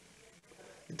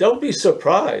 Don't be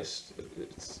surprised.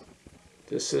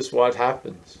 This is what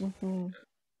happens.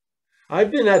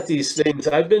 I've been at these things.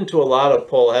 I've been to a lot of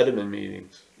Paul Hedderman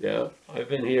meetings. Yeah. I've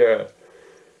been here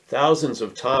thousands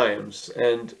of times,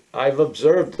 and I've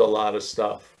observed a lot of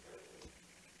stuff.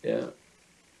 Yeah.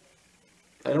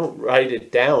 I don't write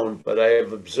it down, but I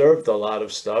have observed a lot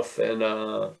of stuff, and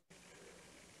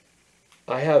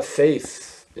I have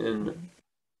faith in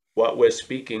what we're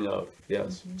speaking of.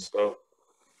 Yes. So,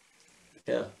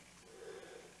 yeah.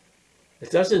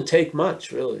 It doesn't take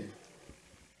much, really.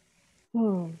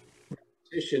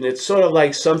 It's sort of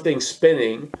like something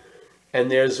spinning, and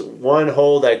there's one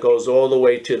hole that goes all the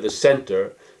way to the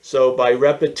center. So by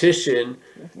repetition,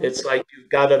 it's like you've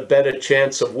got a better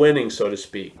chance of winning, so to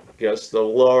speak. Yes, the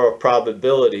law of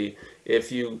probability.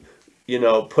 If you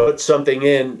put something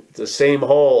in the same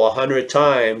hole 100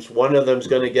 times, one of them's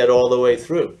going to get all the way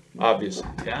through, obviously.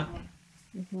 Yeah.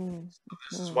 So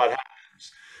this is what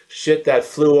happens. Shit that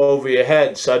flew over your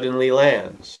head suddenly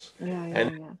lands,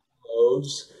 and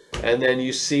explodes, and then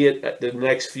you see it at the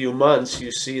next few months,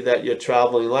 you see that you're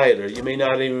traveling lighter. You may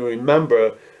not even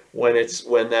remember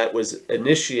when that was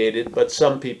initiated, but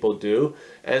some people do.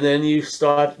 And then you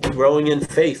start growing in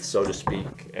faith, so to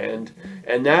speak. And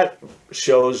that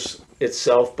shows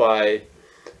itself by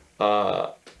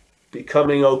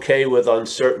becoming okay with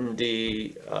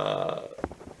uncertainty,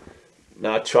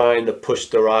 not trying to push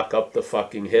the rock up the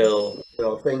fucking hill. You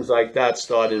know, things like that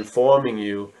start informing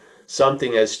you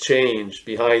something has changed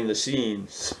behind the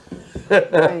scenes.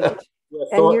 Right.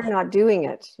 And you're not doing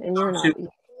it. And you're not.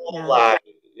 Yeah.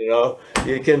 You know,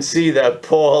 you can see that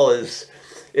Paul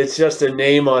it's just a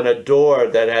name on a door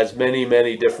that has many,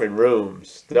 many different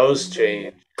rooms. Those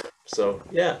change. So,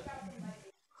 yeah.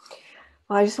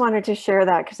 Well, I just wanted to share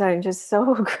that because I'm just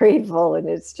so grateful. And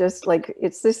it's just like,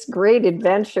 it's this great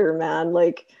adventure, man.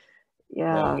 Like,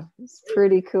 yeah, it's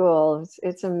pretty cool.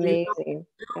 It's amazing.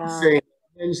 Yeah.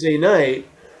 Wednesday night,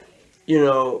 you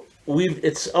know,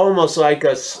 it's almost like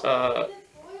an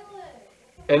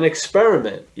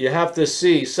experiment. You have to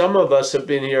see, some of us have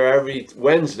been here every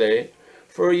Wednesday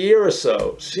for a year or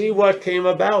so. See what came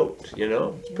about, you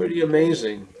know, it's pretty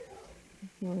amazing.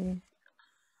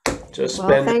 Just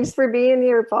well, thanks for being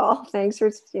here, Paul. Thanks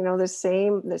for, you know, the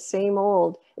same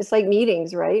old, it's like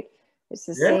meetings, right? It's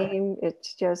the same.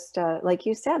 It's just like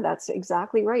you said, that's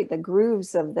exactly right. The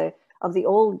grooves of the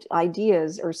old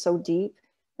ideas are so deep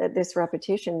that this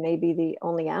repetition may be the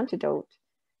only antidote.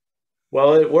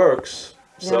 Well, it works.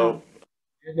 So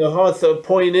the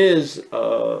point is,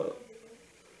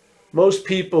 most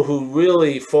people who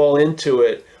really fall into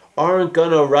it aren't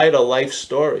gonna write a life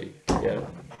story. Yeah.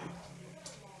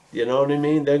 You know what I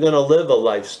mean? They're gonna live a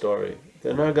life story.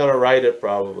 They're not gonna write it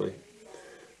probably.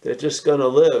 They're just gonna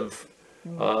live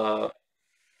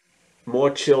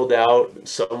more chilled out,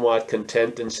 somewhat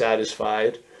content and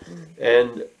satisfied,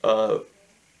 and an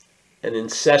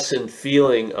incessant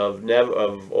feeling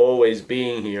of always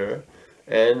being here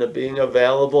and of being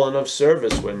available and of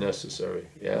service when necessary.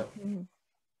 Yeah.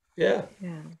 Yeah.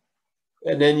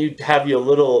 And then you have your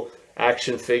little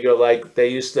action figure, like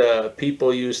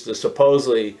people used to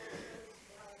supposedly,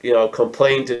 you know,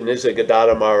 complain to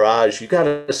Nisargadatta Maharaj, you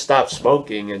gotta stop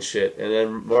smoking and shit. And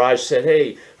then Maharaj said,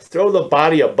 hey, throw the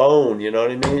body a bone, you know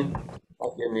what I mean?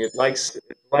 And it likes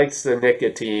the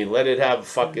nicotine. Let it have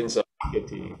fucking some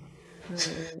nicotine.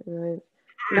 Right.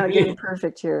 Not getting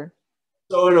perfect here.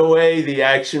 So in a way, the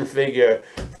action figure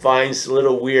finds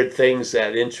little weird things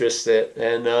that interest it,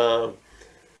 and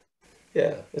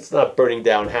yeah, it's not burning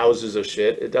down houses or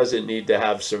shit. It doesn't need to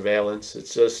have surveillance.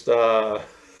 It's just a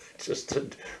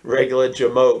regular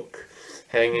jamoke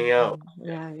hanging out.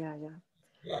 Yeah.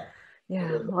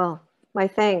 Well, my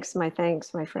thanks, my friend.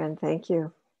 Thank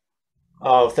you.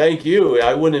 Oh, thank you.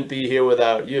 I wouldn't be here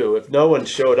without you. If no one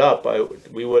showed up,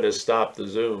 we would have stopped the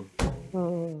Zoom.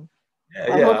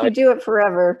 I hope you do it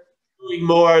forever. Doing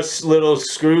more little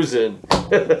screws in.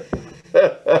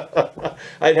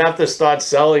 I'd have to start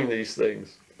selling these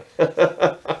things.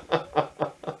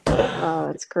 Oh,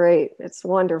 it's great. It's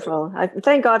wonderful.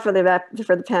 Thank God for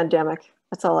the pandemic.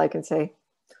 That's all I can say.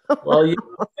 Well,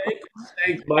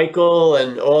 thank Michael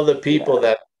and all the people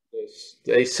that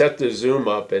they set the Zoom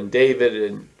up, and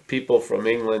David and people from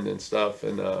England and stuff.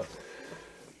 And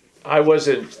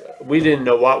we didn't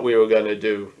know what we were going to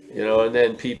do, you know, and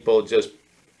then people just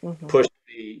pushed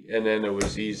me, and then it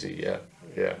was easy.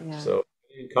 Yeah. So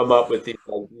we come up with these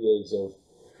ideas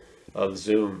of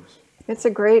Zooms.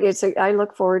 I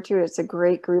look forward to it. It's a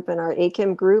great group in our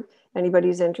AKIM group.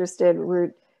 Anybody's interested,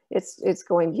 it's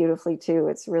going beautifully too.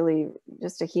 It's really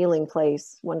just a healing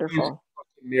place. Wonderful.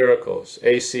 Miracles,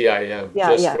 ACIM.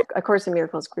 Yeah. A Course in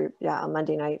Miracles group. Yeah, on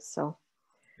Monday nights. So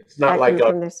it's not like a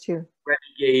from this too.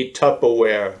 renegade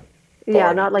Tupperware.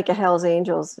 Yeah, not like a Hell's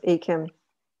Angels, AKIM.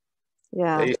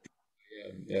 Yeah.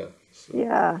 So.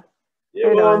 Yeah.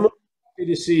 Yeah, well, I'm happy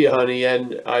to see you, honey,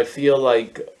 and I feel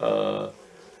like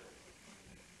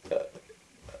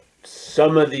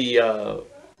some of the,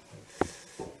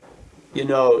 you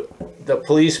know, the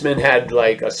policeman had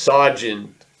like a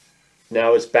sergeant.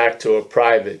 Now it's back to a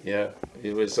private. Yeah,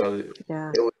 it was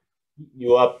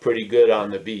you up pretty good on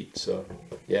the beat. So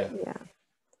yeah.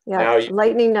 It's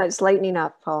lightening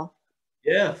up, Paul.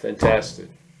 Yeah, fantastic.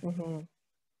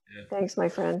 Thanks, my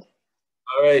friend.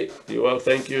 All right. Well,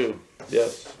 thank you.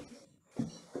 Yes.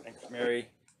 Thanks, Mary.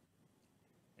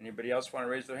 Anybody else want to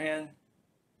raise their hand?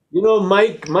 You know,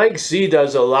 Mike Z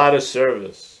does a lot of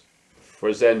service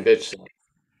for Zen Bitch.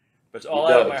 But it's all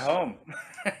out of my home.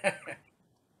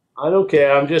 I don't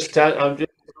care. I'm just telling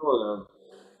them.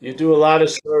 You do a lot of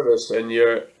service, and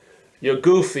you're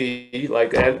goofy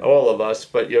like all of us,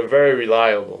 but you're very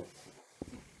reliable.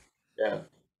 Yeah.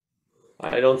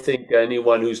 I don't think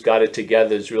anyone who's got it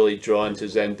together is really drawn to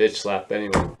Zen bitch slap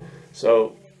anyway.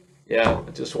 So, yeah,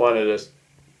 I just wanted to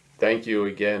thank you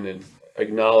again and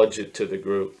acknowledge it to the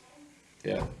group.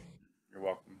 Yeah. You're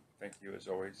welcome. Thank you as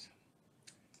always.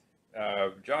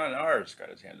 John R's got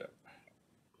his hand up.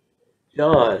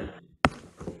 John.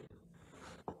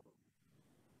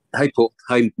 Hey, Paul.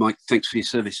 Hey, Mike. Thanks for your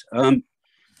service. Oh,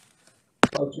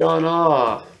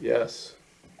 John, yes.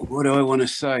 What do I want to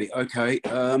say? Okay.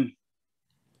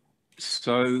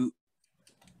 So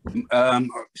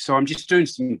I'm just doing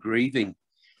some grieving.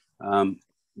 I'll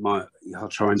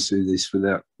try and do this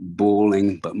without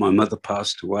bawling, but my mother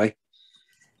passed away.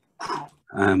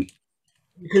 You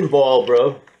can bawl,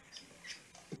 bro.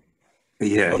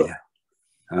 Yeah.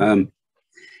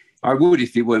 I would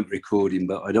if you weren't recording,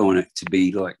 but I don't want it to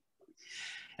be like.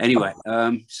 Anyway,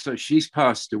 so she's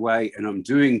passed away, and I'm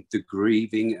doing the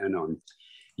grieving, and I'm,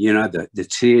 the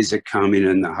tears are coming,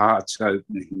 and the heart's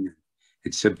opening.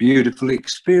 It's a beautiful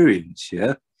experience,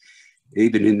 yeah.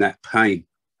 Even in that pain.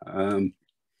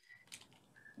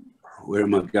 Where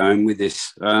am I going with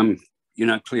this?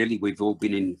 Clearly we've all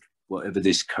been in whatever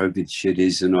this COVID shit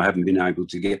is, and I haven't been able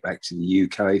to get back to the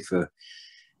UK for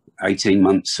 18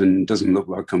 months, and it doesn't look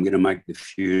like I'm going to make the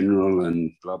funeral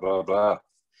and blah, blah, blah.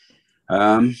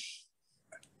 And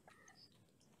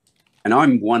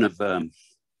I'm one of a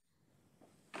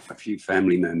few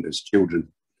family members,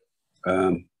 children.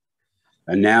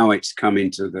 And now it's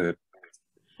coming to the,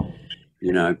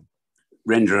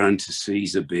 render unto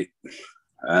Caesar bit.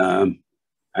 And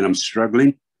I'm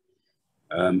struggling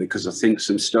because I think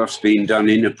some stuff's being done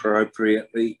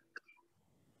inappropriately.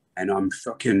 And I'm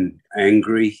fucking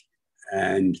angry.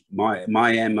 And my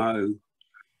MO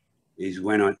is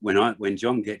when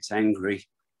John gets angry,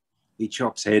 he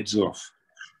chops heads off.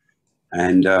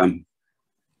 And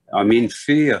I'm in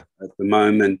fear at the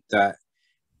moment that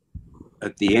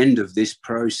at the end of this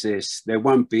process, there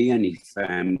won't be any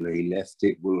family left.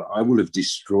 I will have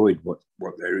destroyed what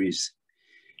there is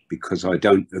because I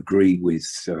don't agree with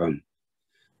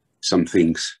some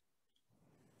things.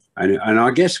 And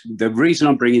I guess the reason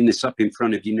I'm bringing this up in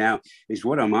front of you now is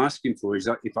what I'm asking for is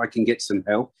that if I can get some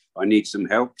help, I need some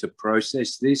help to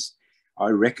process this. I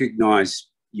recognize,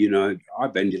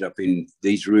 I've ended up in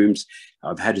these rooms.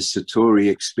 I've had a Satori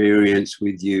experience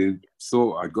with you,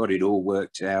 thought I got it all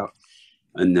worked out,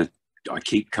 and I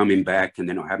keep coming back, and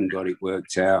then I haven't got it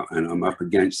worked out, and I'm up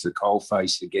against the coal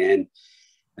face again,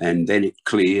 and then it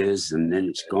clears, and then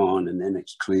it's gone, and then it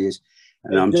clears.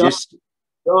 And I'm just...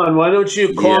 John, why don't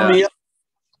you call me up?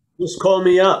 Just call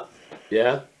me up,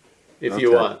 yeah, if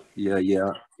you want. Yeah.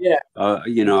 Yeah.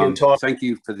 Thank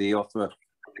you for the offer.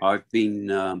 I've been,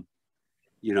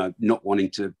 not wanting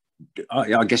to...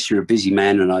 I guess you're a busy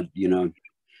man, and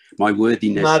my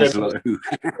worthiness is low.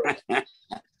 I'm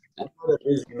not a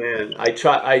busy man. I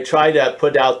try to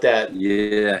put out that.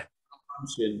 Yeah.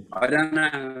 Function. I don't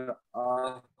know.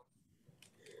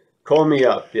 Call me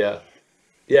up, yeah.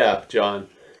 Yeah, John.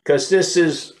 Because this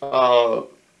is,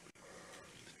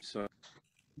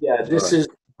 this is.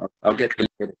 I'll get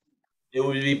it. It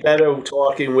would be better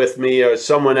talking with me or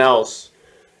someone else,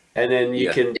 and then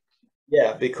you can,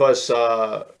 because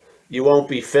you won't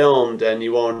be filmed and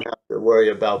you won't have to worry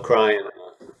about crying.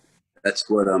 That's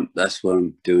what I'm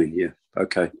doing. Yeah.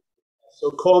 Okay.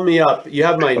 So call me up. You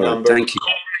have my number. Thank you.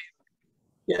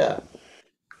 Yeah.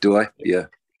 Do I? Yeah.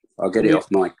 I'll get it off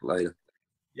Mike later.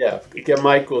 Yeah.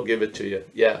 Mike will give it to you.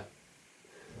 Yeah.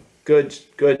 Good,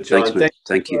 John. Thanks,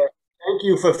 Thank you. Thank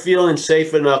you for feeling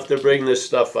safe enough to bring this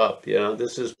stuff up.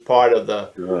 This is part of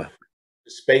the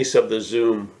space of the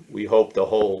Zoom we hope to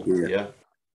hold. Yeah.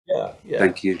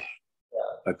 Thank you.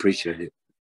 I appreciate it.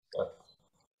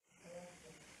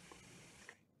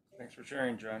 Thanks for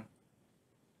sharing, John.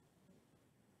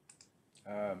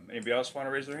 Anybody else want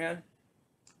to raise their hand?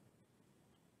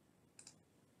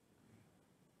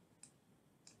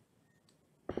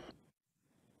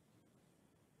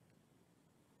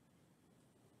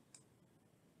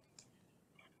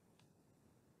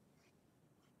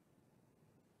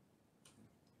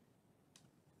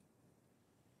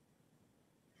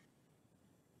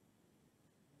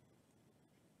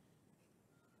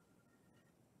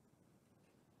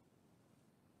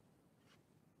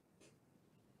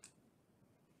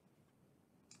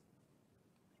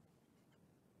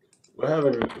 We're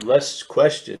having less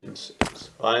questions. It's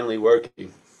finally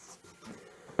working.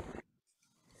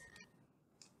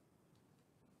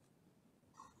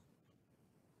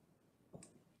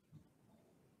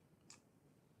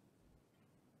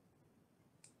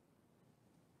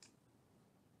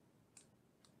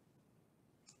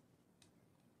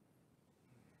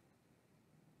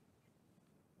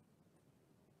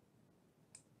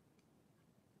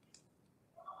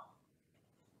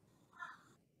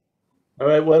 All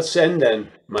right, well, send then,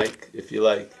 Mike, if you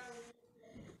like.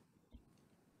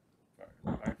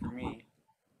 Fine for me.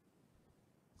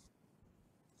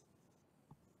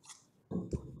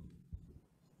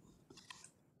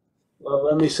 Well,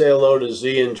 let me say hello to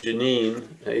Z and Janine.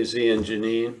 Hey, Z and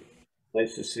Janine.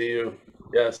 Nice to see you.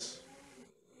 Yes.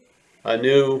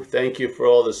 Anu, thank you for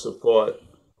all the support.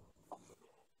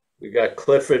 We got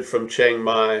Clifford from Chiang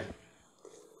Mai.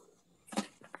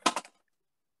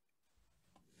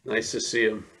 Nice to see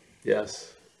him.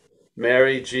 Yes.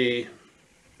 Mary G.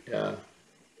 Yeah.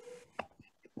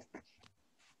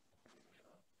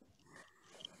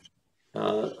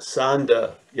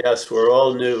 Sanda. Yes, we're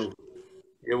all new.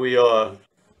 Here we are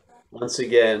once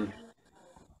again.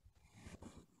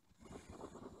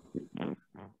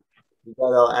 We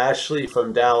got Ashley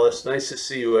from Dallas. Nice to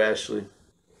see you, Ashley.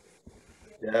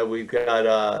 Yeah, we've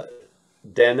got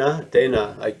Dana.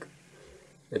 Like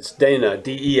it's Dana,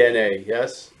 Dena.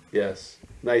 Yes, yes.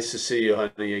 Nice to see you,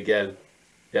 honey, again.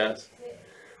 Yes.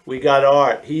 We got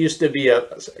Art. He used to be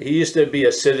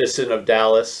a citizen of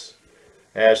Dallas.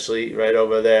 Ashley, right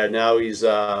over there. Now he's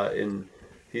in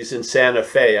Santa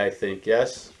Fe, I think.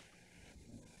 Yes.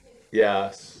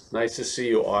 Yes. Nice to see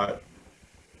you, Art.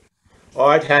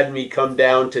 Art had me come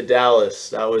down to Dallas.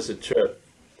 That was a trip.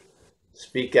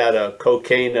 Speak at a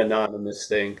Cocaine Anonymous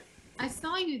thing. I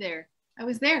saw you there. I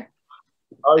was there.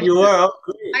 Oh, you were? Oh,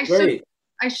 I great.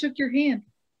 I shook your hand.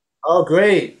 Oh,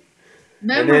 great. And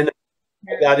Remember?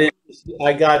 then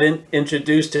I got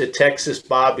introduced to Texas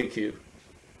barbecue.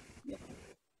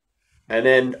 And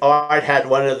then Art had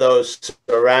one of those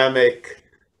ceramic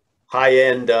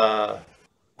high-end,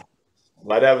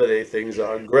 whatever they things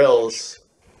are, grills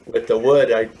with the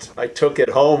wood. I took it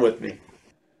home with me.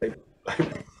 I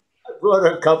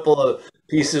brought a couple of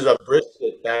pieces of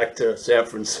brisket back to San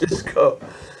Francisco.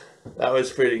 That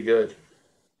was pretty good.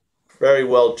 Very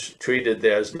well treated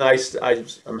there. It's nice.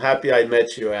 I'm happy I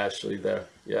met you, Ashley, there.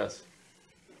 Yes.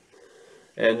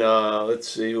 And let's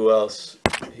see who else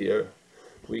here.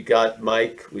 We got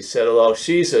Mike. We said hello.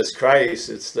 Jesus Christ!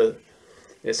 It's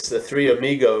the three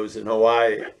amigos in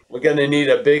Hawaii. We're gonna need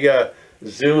a bigger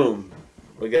Zoom.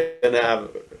 We're gonna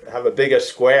have a bigger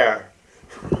square.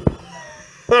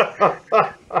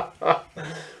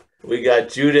 We got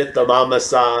Judith, the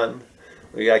Mama-san.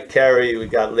 We got Carrie. We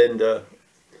got Linda.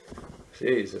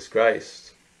 Jesus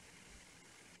Christ!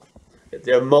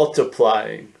 They're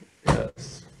multiplying.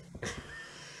 Yes.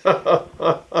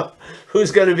 Who's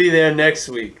going to be there next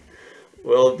week?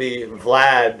 Will be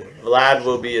Vlad. Vlad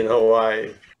will be in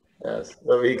Hawaii. Yes,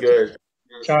 that'll be good.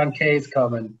 John K's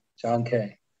coming. John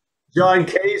K. John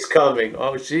K's coming.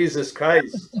 Oh, Jesus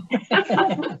Christ.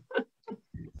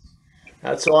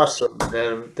 That's awesome.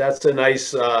 And that's a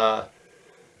nice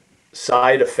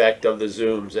side effect of the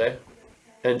Zooms, eh?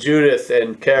 And Judith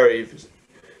and Carrie,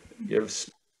 you're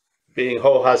being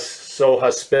so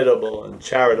hospitable and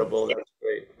charitable. That's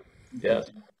great.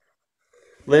 Yes.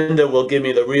 Linda will give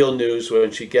me the real news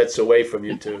when she gets away from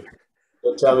you two.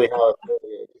 She'll tell me how it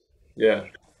really is. Yeah.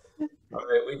 All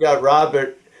right. We got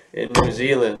Robert in New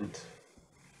Zealand.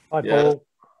 Hi, Yeah. Paul.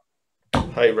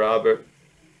 Hi, Robert.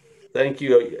 Thank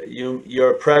you.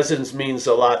 Your presence means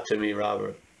a lot to me,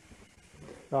 Robert.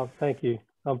 Oh, thank you.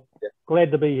 I'm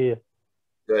glad to be here.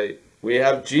 Great. We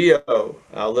have Gio,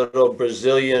 our little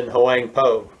Brazilian Hawang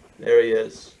Po. There he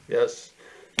is. Yes.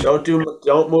 Don't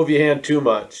move your hand too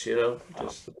much,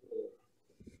 Just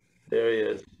there he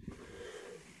is.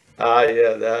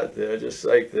 Yeah, they're just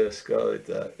like this. Go like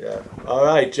that. Yeah. All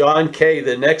right, John K,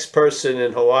 the next person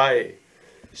in Hawaii.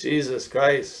 Jesus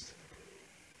Christ.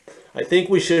 I think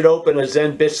we should open a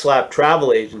Zen Bitch Slap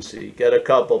travel agency. Get a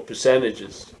couple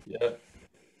percentages. Yeah.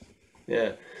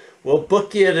 Yeah. We'll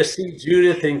book you to see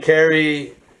Judith and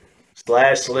Carrie /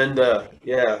 Linda.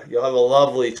 Yeah, you'll have a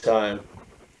lovely time.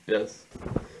 Yes.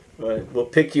 All right, we'll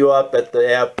pick you up at the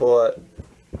airport.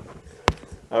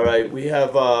 All right, we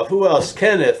have who else?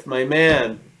 Kenneth, my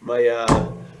man,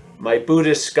 my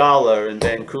Buddhist scholar in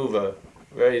Vancouver.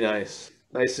 Very nice.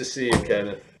 Nice to see you,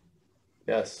 Kenneth.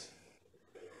 Yes.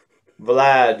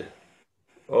 Vlad,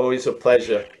 always a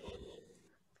pleasure.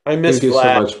 I miss Thank you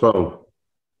Vlad. so much, Paul.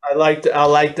 I liked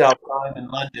our time in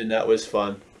London. That was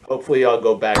fun. Hopefully, I'll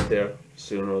go back there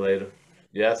sooner or later.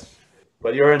 Yes,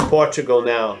 but you're in Portugal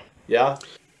now. Yeah.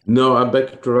 No, I'm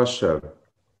back to Russia.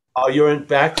 Oh, you're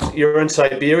in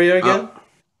Siberia again?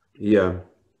 Yeah.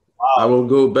 Wow. I will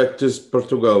go back to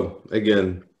Portugal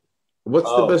again. What's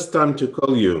the Oh. best time to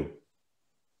call you?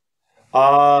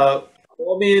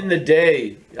 Call me in the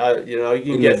day. You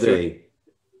can In get the through. day.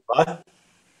 What?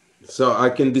 So I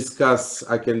can discuss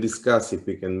if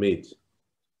we can meet.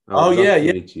 I Oh, would yeah, love to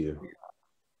yeah. meet you.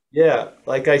 Yeah,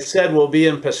 like I said, we'll be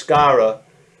in Pescara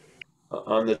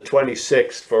on the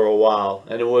 26th for a while,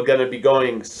 and we're going to be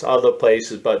going other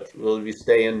places, but we'll be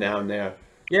staying down there.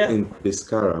 Yeah, In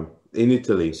Pescara, in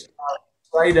Italy.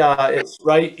 right. It's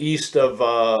right east of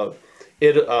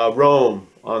Rome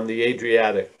on the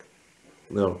Adriatic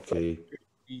Okay.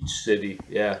 beach city.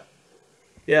 Yeah,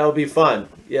 yeah, it'll be fun.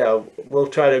 Yeah, we'll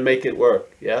try to make it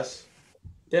work. Yes.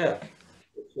 Yeah,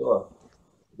 for sure.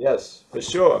 Yes, for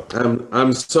sure.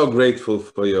 I'm so grateful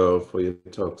for your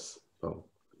talks. Oh,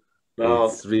 No,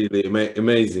 it's really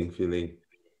amazing feeling.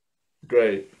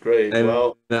 great, great.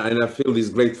 Well, And I feel this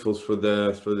grateful through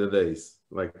the days.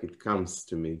 Like it comes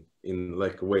to me in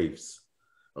like waves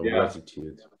of yeah,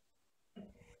 gratitude.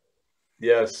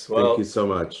 yes. Thank you Well, so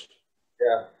much.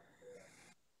 yeah,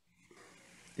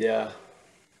 yeah.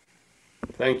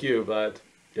 Thank you, bud.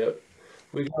 Yep.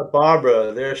 We got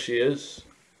Barbara. There she is.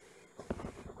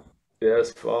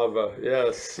 Yes, Barbara.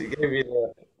 Yes, she gave me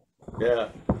the. Yeah.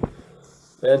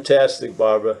 Fantastic,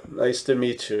 Barbara. Nice to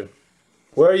meet you.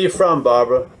 Where are you from,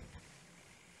 Barbara?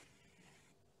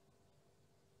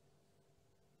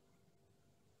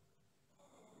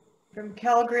 From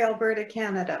Calgary, Alberta,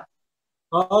 Canada.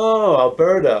 Oh,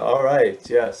 Alberta. All right.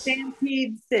 Yes.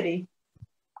 Stampede City.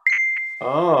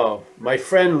 Oh, my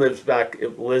friend lives back,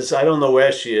 Liz. I don't know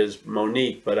where she is,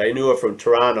 Monique, but I knew her from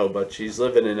Toronto, but she's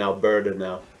living in Alberta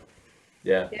now.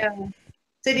 Yeah. Yeah.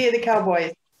 City of the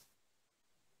Cowboys.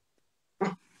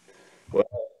 Well,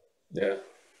 yeah.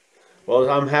 Well,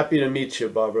 I'm happy to meet you,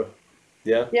 Barbara.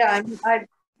 Yeah. Yeah, I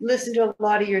listened to a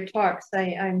lot of your talks.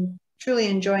 I'm truly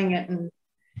enjoying it, and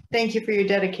thank you for your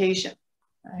dedication.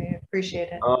 I appreciate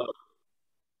it.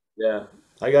 Yeah.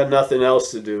 I got nothing else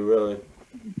to do, really.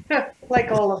 Like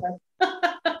all of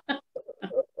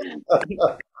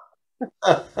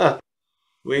us.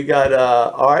 We got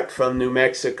Art from New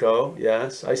Mexico.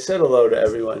 Yes, I said hello to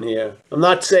everyone here. I'm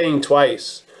not saying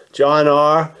twice. John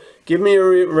R., give me a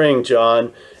ring,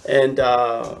 John. And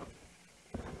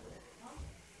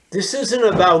this isn't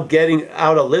about getting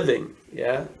out of living.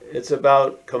 Yeah, it's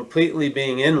about completely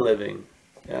being in living.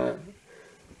 Yeah,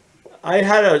 I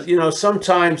had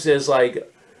sometimes there's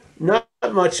like not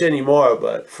much anymore,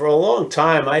 but for a long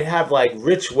time I have like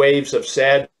rich waves of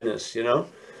sadness.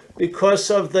 Because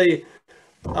of the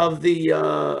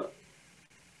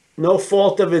no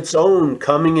fault of its own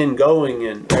coming and going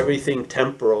and everything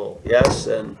temporal, yes,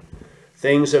 and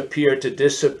things appear to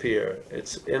disappear.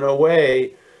 It's in a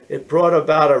way, it brought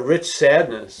about a rich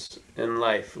sadness in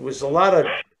life. It was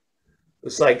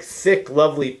like thick,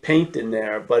 lovely paint in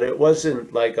there, but it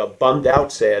wasn't like a bummed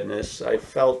out sadness. I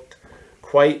felt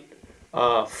quite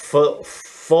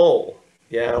full,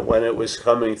 yeah, when it was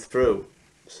coming through.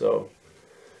 So,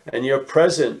 and you're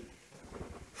present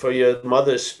for your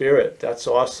mother's spirit. That's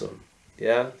awesome.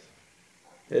 Yeah,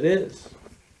 it is.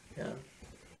 Yeah,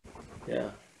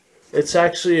 yeah. It's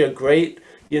actually a great,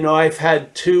 I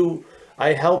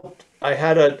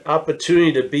had an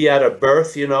opportunity to be at a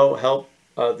birth, help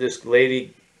this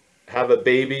lady have a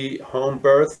baby, home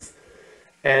birth.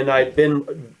 And I've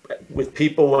been with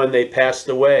people when they passed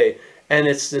away. And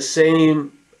it's the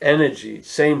same energy,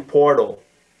 same portal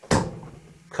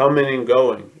coming and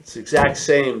going. It's the exact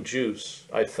same juice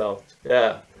I felt.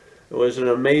 Yeah. It was an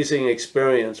amazing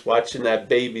experience watching that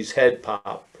baby's head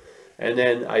pop. And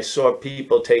then I saw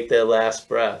people take their last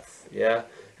breath. Yeah.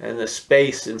 And the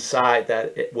space inside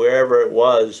wherever it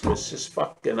was just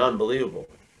fucking unbelievable.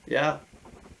 Yeah.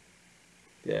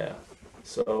 Yeah.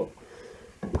 So,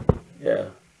 yeah.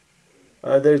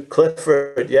 There's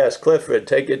Clifford. Yes, Clifford.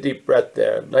 Take a deep breath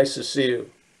there. Nice to see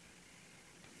you.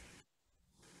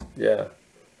 Yeah.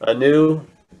 Anu.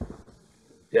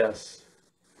 Yes.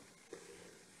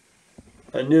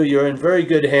 Anu, you're in very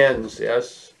good hands.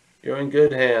 Yes. You're in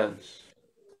good hands.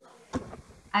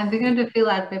 I'm beginning to feel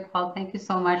that way, Paul. Thank you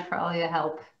so much for all your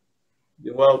help.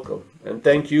 You're welcome. And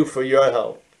thank you for your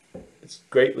help. It's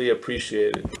greatly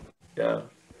appreciated. Yeah.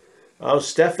 Oh,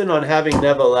 Stefan on having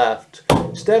never left.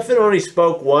 Stefan only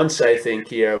spoke once, I think,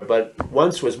 here, but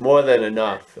once was more than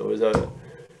enough.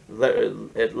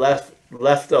 It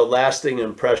left a lasting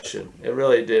impression. It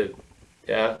really did.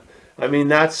 Yeah. I mean,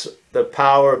 that's the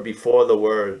power before the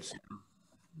words.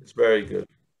 It's very good.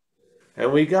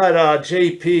 And we got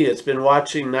JP. It's been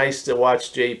nice to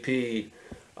watch JP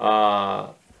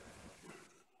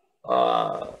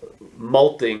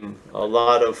molting a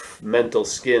lot of mental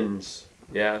skins.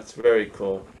 Yeah, it's very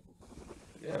cool.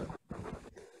 Yeah.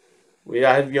 We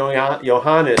have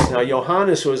Johannes. Now,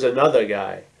 Johannes was another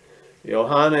guy.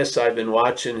 Johannes, I've been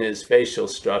watching his facial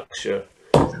structure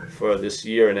for this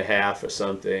year and a half or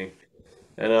something.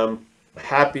 And I'm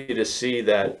happy to see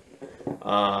that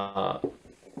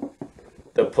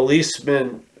the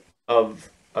policeman of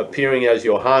appearing as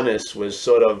Johannes was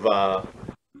sort of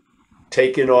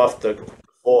taken off the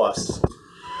force.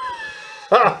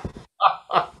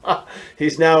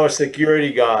 He's now a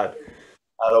security guard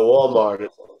at a Walmart.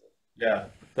 Yeah,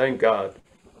 thank God.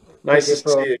 Nice to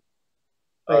see you.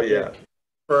 Oh yeah.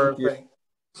 Perfect.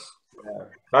 Yeah.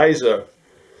 Kaiser.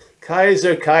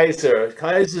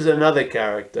 Kaiser's another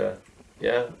character.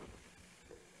 Yeah.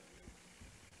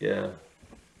 Yeah.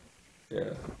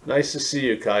 Yeah. Nice to see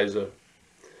you, Kaiser.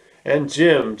 And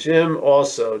Jim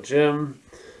also. Jim,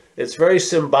 it's very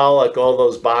symbolic, all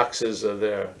those boxes are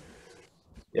there.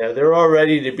 Yeah, they're all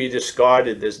ready to be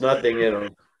discarded. There's nothing in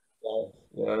them.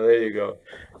 Yeah, there you go.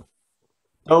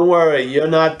 Don't worry,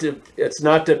 it's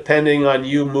not depending on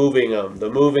you moving them. The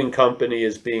moving company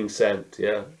is being sent.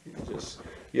 Yeah.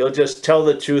 You'll just tell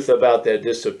the truth about their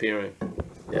disappearing.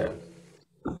 Yeah.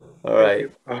 All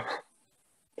right.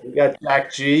 We got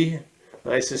Jack G.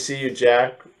 Nice to see you,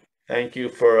 Jack. Thank you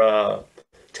for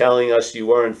telling us you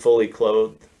weren't fully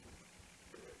clothed.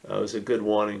 That was a good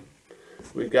warning.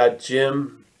 We got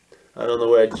Jim. I don't know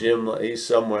where Jim, he's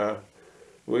somewhere.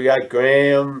 We got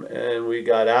Graham, and we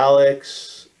got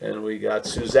Alex, and we got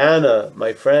Susanna,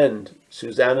 my friend.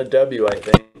 Susanna W., I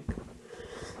think.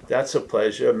 That's a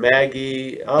pleasure.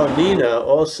 Maggie. Oh, Nina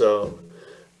also.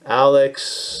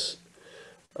 Alex.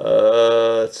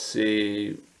 Let's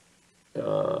see.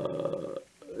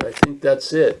 I think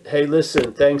that's it. Hey,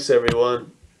 listen, thanks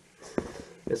everyone.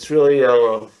 It's really,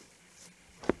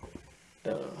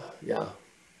 yeah.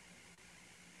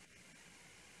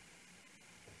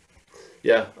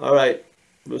 Yeah, all right.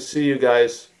 We'll see you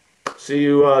guys. See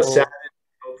you Saturday,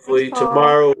 hopefully.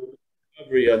 Tomorrow,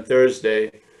 recovery on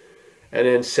Thursday. And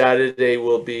then Saturday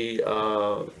will be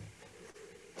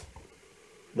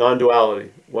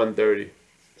non-duality, 1:30.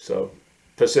 So,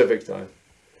 Pacific time.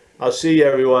 I'll see you,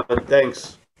 everyone.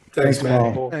 Thanks. Thanks,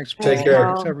 man. Thanks, Take Paul. care.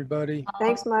 Thanks, everybody.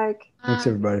 Thanks, Mike. Thanks,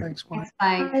 everybody. Thanks, Mike.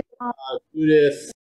 Bye. Judith.